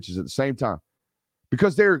these some bitches at the same time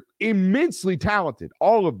because they're immensely talented,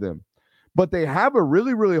 all of them. But they have a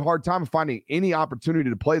really, really hard time finding any opportunity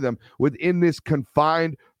to play them within this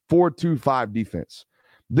confined 4-2-5 defense.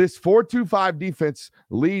 This 4-2-5 defense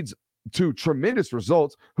leads to tremendous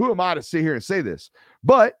results. Who am I to sit here and say this?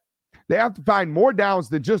 But they have to find more downs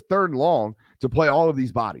than just 3rd and long to play all of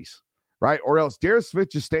these bodies, right? Or else Darius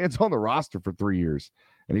Smith just stands on the roster for 3 years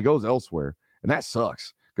and he goes elsewhere. And that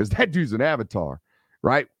sucks because that dude's an avatar,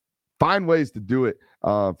 right? Find ways to do it.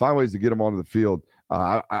 Find ways to get him onto the field.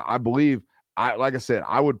 I believe, like I said,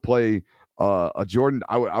 I would play a Jordan.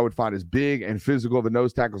 I would find as big and physical of a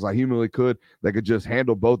nose tackle as I humanly could that could just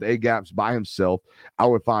handle both A gaps by himself. I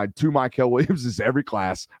would find 2 Mykel Williamses every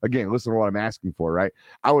class. Again, listen to what I'm asking for, right?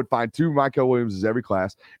 I would find 2 Mykel Williamses every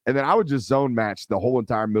class, and then I would just zone match the whole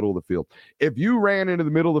entire middle of the field. If you ran into the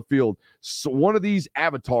middle of the field, so one of these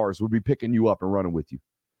avatars would be picking you up and running with you.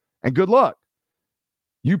 And good luck.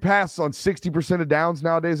 You pass on 60% of downs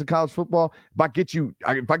nowadays in college football. If I get you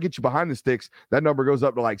behind the sticks, that number goes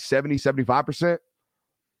up to like 70, 75%.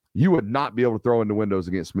 You would not be able to throw in the windows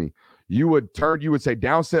against me. You would say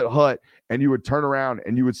downset hut, and you would turn around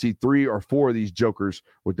and you would see 3 or 4 of these jokers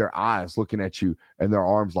with their eyes looking at you and their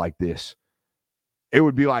arms like this. It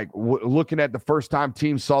would be like looking at the first time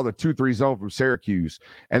teams saw the 2-3 zone from Syracuse,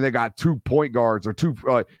 and they got 2 point guards or 2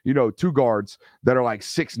 guards that are like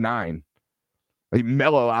 6'9". Like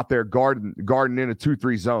Melo out there guarding in a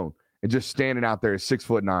 2-3 zone and just standing out there at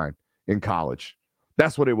 6'9" in college.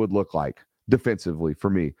 That's what it would look like defensively for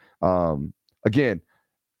me. Again,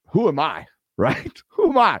 who am I, right? Who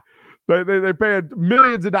am I? They're paying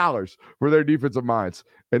millions of dollars for their defensive minds.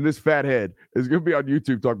 And this fat head is going to be on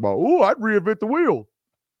YouTube talking about, I'd reinvent the wheel.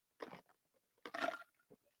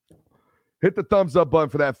 Hit the thumbs up button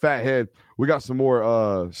for that fat head. We got some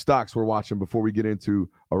more stocks we're watching before we get into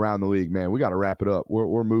around the league, man. We got to wrap it up.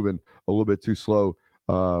 We're moving a little bit too slow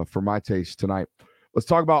for my taste tonight. Let's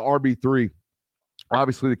talk about RB3.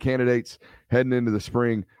 Obviously, the candidates heading into the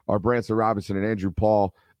spring are Branson Robinson and Andrew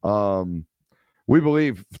Paul. We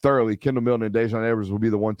believe thoroughly Kendall Milton and Daijun Edwards will be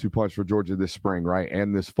the 1-2 punch for Georgia this spring, right?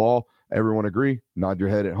 And this fall. Everyone agree? Nod your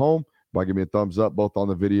head at home by giving me a thumbs up both on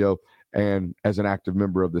the video and as an active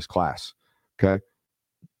member of this class. Okay.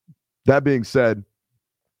 That being said,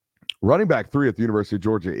 running back 3 at the University of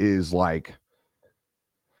Georgia is like,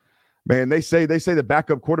 man, they say the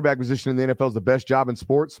backup quarterback position in the NFL is the best job in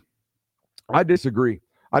sports. I disagree.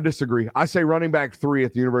 I say running back 3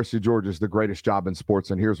 at the University of Georgia is the greatest job in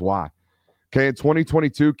sports, and here's why. Okay, in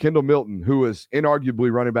 2022, Kendall Milton, who is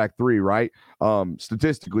inarguably running back 3, right?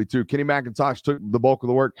 Statistically, too. Kenny McIntosh took the bulk of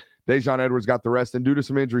the work. Daijun Edwards got the rest, and due to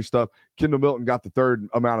some injury stuff, Kendall Milton got the 3rd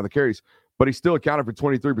amount of the carries. But he still accounted for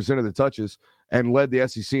 23% of the touches and led the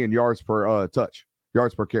SEC in yards per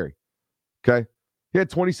carry. Okay? He had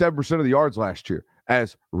 27% of the yards last year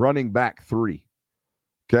as running back 3.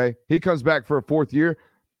 Okay? He comes back for a 4th year,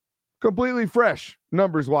 completely fresh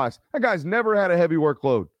numbers-wise. That guy's never had a heavy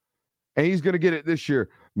workload, and he's going to get it this year.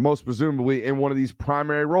 most presumably in one of these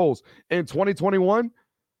primary roles. In 2021,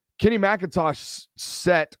 Kenny McIntosh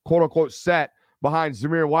set, quote unquote, set behind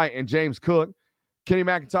Zamir White and James Cook. Kenny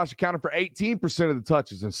McIntosh accounted for 18% of the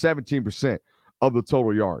touches and 17% of the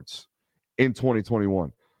total yards in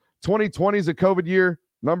 2021. 2020 is a COVID year.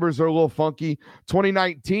 Numbers are a little funky.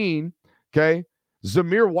 2019, okay,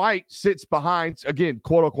 Zamir White sits behind, again,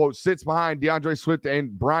 quote unquote, sits behind DeAndre Swift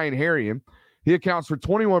and Brian Harrion. He accounts for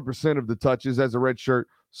 21% of the touches as a redshirt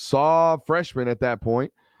freshman at that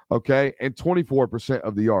point, okay, and 24%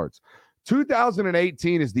 of the yards.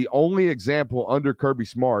 2018 is the only example under Kirby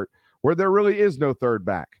Smart where there really is no third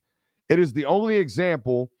back. It is the only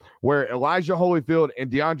example where Elijah Holyfield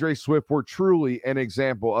and DeAndre Swift were truly an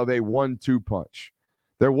example of a 1-2 punch.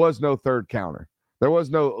 There was no third counter. There was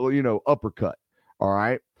no, uppercut. All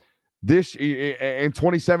right. In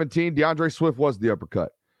 2017, DeAndre Swift was the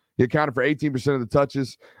uppercut. He accounted for 18% of the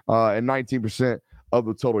touches and 19% of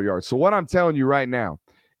the total yards. So what I'm telling you right now,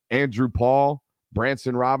 Andrew Paul,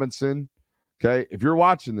 Branson Robinson, okay, if you're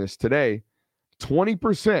watching this today,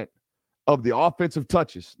 20% of the offensive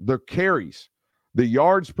touches, the carries, the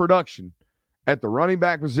yards production at the running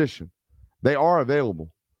back position, they are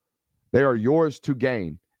available. They are yours to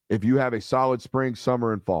gain if you have a solid spring,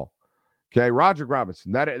 summer, and fall. Okay, Roger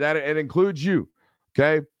Robinson, that it includes you.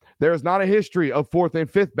 Okay, there is not a history of fourth and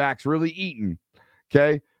fifth backs really eating.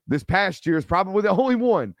 Okay, this past year is probably the only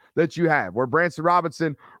one that you have where Branson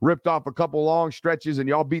Robinson ripped off a couple long stretches and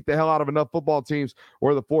y'all beat the hell out of enough football teams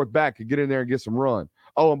where the fourth back could get in there and get some run.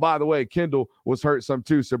 Oh, and by the way, Kendall was hurt some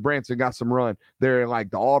too, so Branson got some run there in like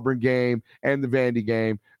the Auburn game and the Vandy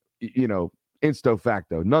game, insto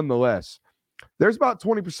facto. Nonetheless, there's about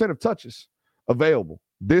 20% of touches available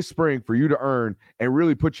this spring for you to earn and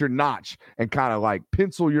really put your notch and kind of like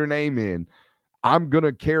pencil your name in. I'm going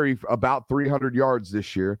to carry about 300 yards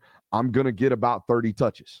this year. I'm going to get about 30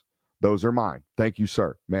 touches. Those are mine. Thank you,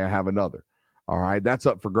 sir. May I have another? All right, that's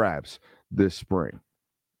up for grabs this spring.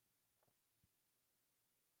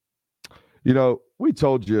 We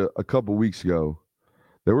told you a couple weeks ago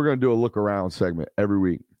that we're going to do a look around segment every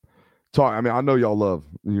week. I know y'all love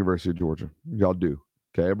the University of Georgia. Y'all do.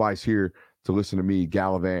 Okay, everybody's here to listen to me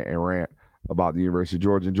gallivant and rant about the University of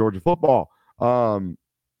Georgia and Georgia football.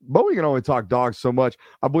 But we can only talk dogs so much.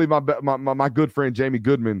 I believe my good friend Jamie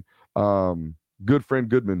Goodman,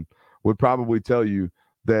 Goodman, would probably tell you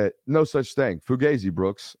that no such thing. Fugazi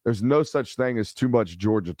Brooks, there's no such thing as too much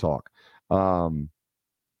Georgia talk.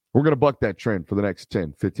 We're going to buck that trend for the next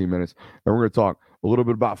 10, 15 minutes, and we're going to talk a little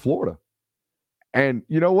bit about Florida. And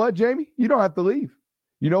you know what, Jamie? You don't have to leave.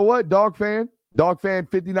 You know what, Dog fan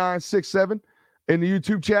 5967 in the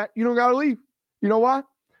YouTube chat, you don't got to leave. You know why?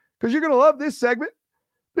 Because you're going to love this segment.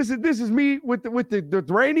 This is me with the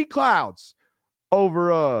rainy clouds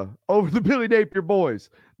over the Billy Napier boys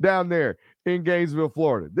down there in Gainesville,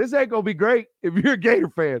 Florida. This ain't going to be great if you're a Gator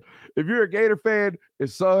fan. If you're a Gator fan and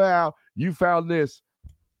somehow you found this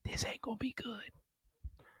ain't going to be good.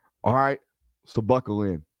 All right, so buckle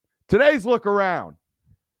in. Today's Look Around.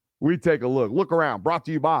 We take a look. Look Around, brought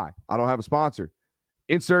to you by, I don't have a sponsor.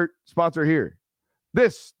 Insert sponsor here.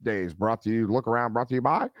 This day is brought to you, Look Around, brought to you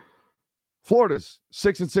by Florida's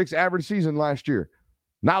 6-6 average season last year.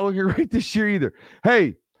 Not looking great this year either.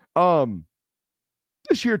 Hey,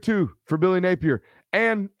 this year too for Billy Napier.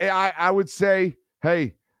 And I would say,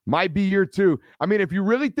 hey, might be year two. I mean, if you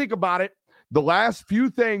really think about it, the last few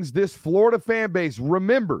things this Florida fan base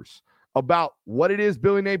remembers about what it is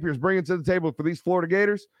Billy Napier is bringing to the table for these Florida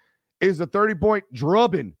Gators is a 30-point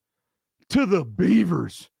drubbing to the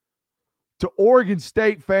Beavers, to Oregon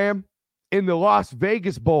State, fam, in the Las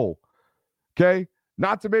Vegas Bowl. Okay?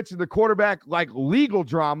 Not to mention the quarterback, legal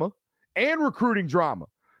drama and recruiting drama.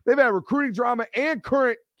 They've had recruiting drama and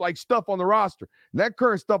current, stuff on the roster. And that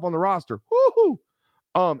current stuff on the roster, woohoo!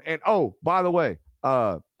 By the way,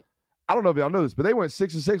 I don't know if y'all know this, but they went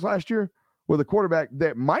 6-6 last year with a quarterback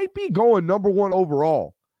that might be going number one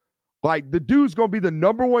overall. The dude's going to be the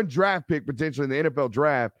number one draft pick potentially in the NFL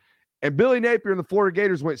draft. And Billy Napier and the Florida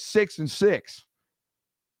Gators went 6-6.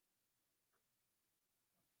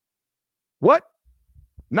 What?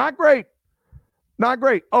 Not great. Not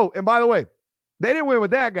great. Oh, and by the way, they didn't win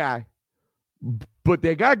with that guy, but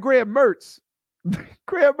they got Graham Mertz.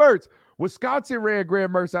 Graham Mertz. Wisconsin ran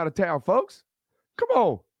Graham Mertz out of town, folks. Come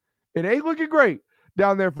on. It ain't looking great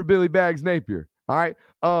down there for Billy Bags Napier. All right.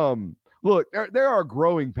 Look, there are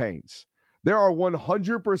growing pains. There are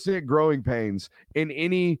 100% growing pains in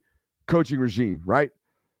any coaching regime, right?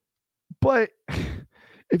 But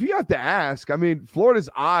if you have to ask, I mean, Florida's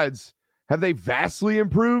odds, have they vastly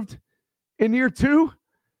improved in year two?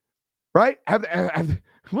 Right?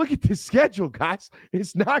 Look at this schedule, guys.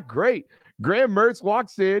 It's not great. Graham Mertz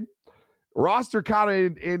walks in, roster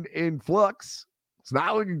kind of in flux. It's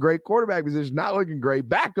not looking great. Quarterback position not looking great.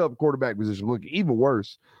 Backup quarterback position looking even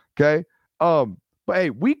worse. Okay. But hey,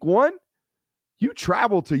 week 1, you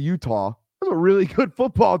travel to Utah. That's a really good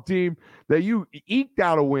football team that you eked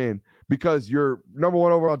out a win because your number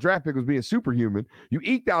 1 overall draft pick was being superhuman. You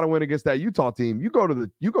eked out a win against that Utah team. You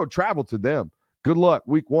go travel to them. Good luck,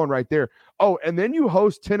 week 1 right there. Oh, and then you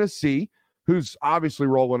host Tennessee, who's obviously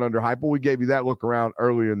rolling under hype. We gave you that look around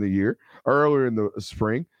earlier in the year, or earlier in the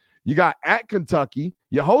spring. You got at Kentucky.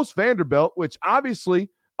 You host Vanderbilt, which obviously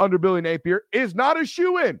under Billy Napier is not a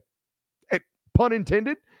shoe-in. Pun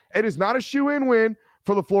intended. It is not a shoe-in win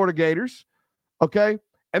for the Florida Gators. Okay?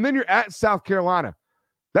 And then you're at South Carolina.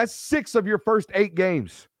 That's 6 of your first 8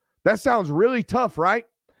 games. That sounds really tough, right?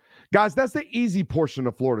 Guys, that's the easy portion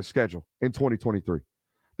of Florida's schedule in 2023.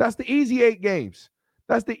 That's the easy 8 games.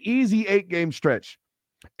 That's the easy 8-game stretch.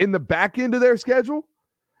 In the back end of their schedule,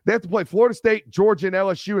 they have to play Florida State, Georgia, and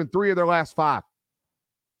LSU in 3 of their last 5.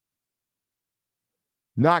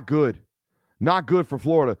 Not good. Not good for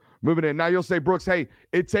Florida moving in. Now you'll say, Brooks, hey,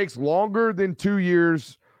 it takes longer than 2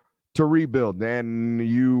 years to rebuild. And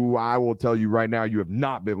I will tell you right now, you have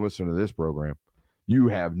not been listening to this program. You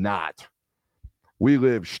have not. We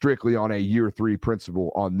live strictly on a year 3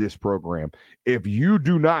 principle on this program. If you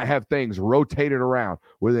do not have things rotated around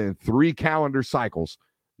within 3 calendar cycles,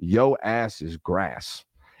 yo ass is grass.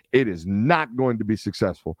 It is not going to be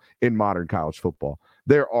successful in modern college football.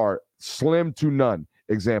 There are slim to none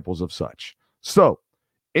examples of such. So,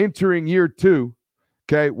 entering year 2,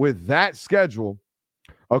 okay, with that schedule,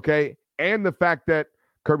 okay, and the fact that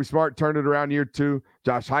Kirby Smart turned it around year 2,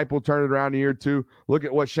 Josh Heupel turned it around year 2. Look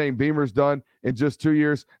at what Shane Beamer's done in just 2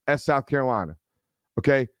 years at South Carolina.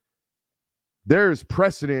 Okay, there's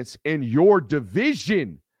precedence in your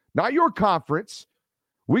division, not your conference.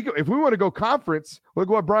 If we want to go conference, look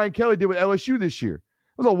what Brian Kelly did with LSU this year. It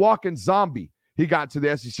was a walking zombie. He got to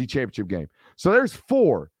the SEC championship game. So there's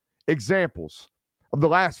 4 examples of the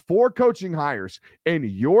last 4 coaching hires in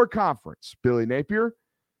your conference. Billy Napier,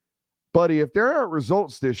 buddy, if there aren't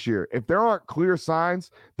results this year, if there aren't clear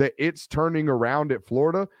signs that it's turning around at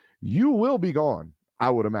Florida, you will be gone, I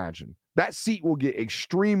would imagine. That seat will get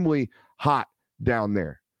extremely hot down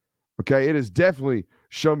there. Okay, it has definitely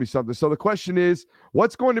shown me something. So the question is,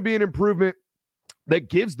 what's going to be an improvement that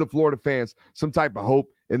gives the Florida fans some type of hope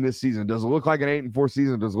in this season? Does it look like an 8-4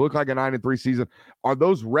 season? Does it look like a 9-3 season? Are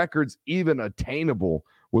those records even attainable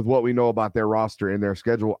with what we know about their roster and their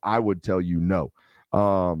schedule? I would tell you no.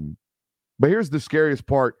 But here's the scariest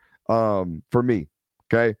part for me.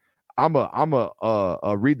 Okay, I'm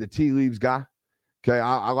a read the tea leaves guy. Okay,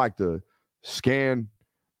 I like to scan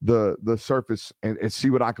the surface and see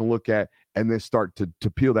what I can look at, and then start to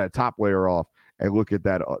peel that top layer off and look at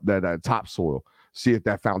that topsoil. See if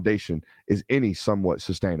that foundation is any somewhat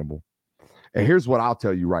sustainable. And here's what I'll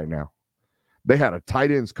tell you right now. They had a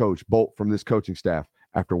tight ends coach bolt from this coaching staff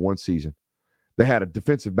after 1 season. They had a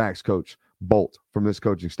defensive backs coach bolt from this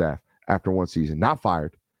coaching staff after 1 season. Not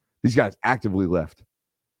fired. These guys actively left.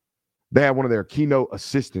 They had one of their keynote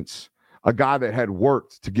assistants, a guy that had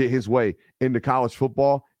worked to get his way into college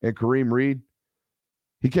football, and Kareem Reed.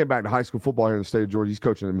 He came back to high school football here in the state of Georgia. He's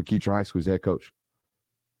coaching at McEachern High School. He's head coach.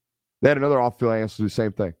 They had another off-field analyst do the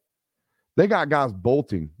same thing. They got guys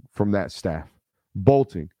bolting from that staff,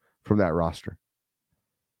 bolting from that roster.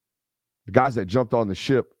 The guys that jumped on the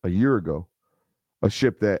ship a year ago, a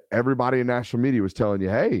ship that everybody in national media was telling you,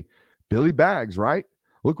 hey, Billy Baggs, right?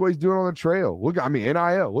 Look what he's doing on the trail.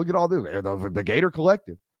 NIL. Look at all this. The Gator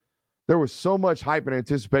Collective. There was so much hype and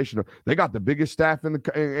anticipation. They got the biggest staff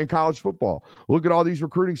in college football. Look at all these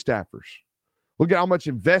recruiting staffers. Look at how much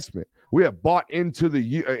investment we have bought into the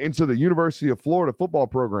University of Florida football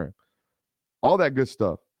program. All that good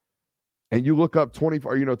stuff. And you look up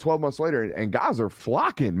 12 months later, and guys are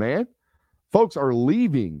flocking, man. Folks are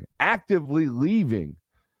leaving, actively leaving.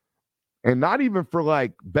 And not even for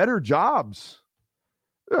like better jobs.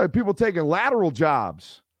 People taking lateral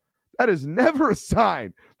jobs. That is never a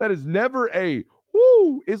sign. That is never a,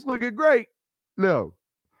 whoo, it's looking great. No.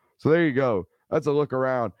 So there you go. That's a look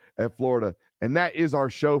around at Florida. And that is our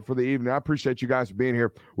show for the evening. I appreciate you guys for being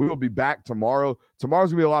here. We will be back tomorrow.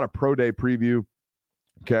 Tomorrow's going to be a lot of pro day preview.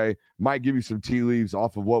 Okay. Might give you some tea leaves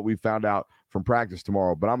off of what we found out from practice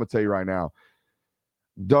tomorrow. But I'm going to tell you right now,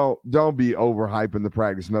 don't be overhyping the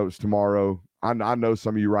practice notes tomorrow. I know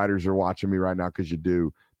some of you writers are watching me right now because you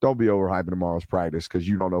do. Don't be overhyping tomorrow's practice because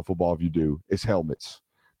you don't know football if you do. It's helmets.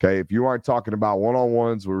 Okay. If you aren't talking about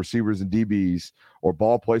one-on-ones with receivers and DBs or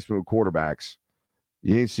ball placement with quarterbacks,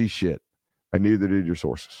 you ain't see shit. and neither did your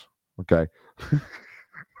sources. Okay.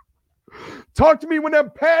 Talk to me when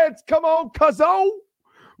them pads come on, cuzzo.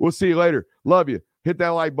 We'll see you later. Love you. Hit that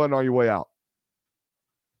like button on your way out.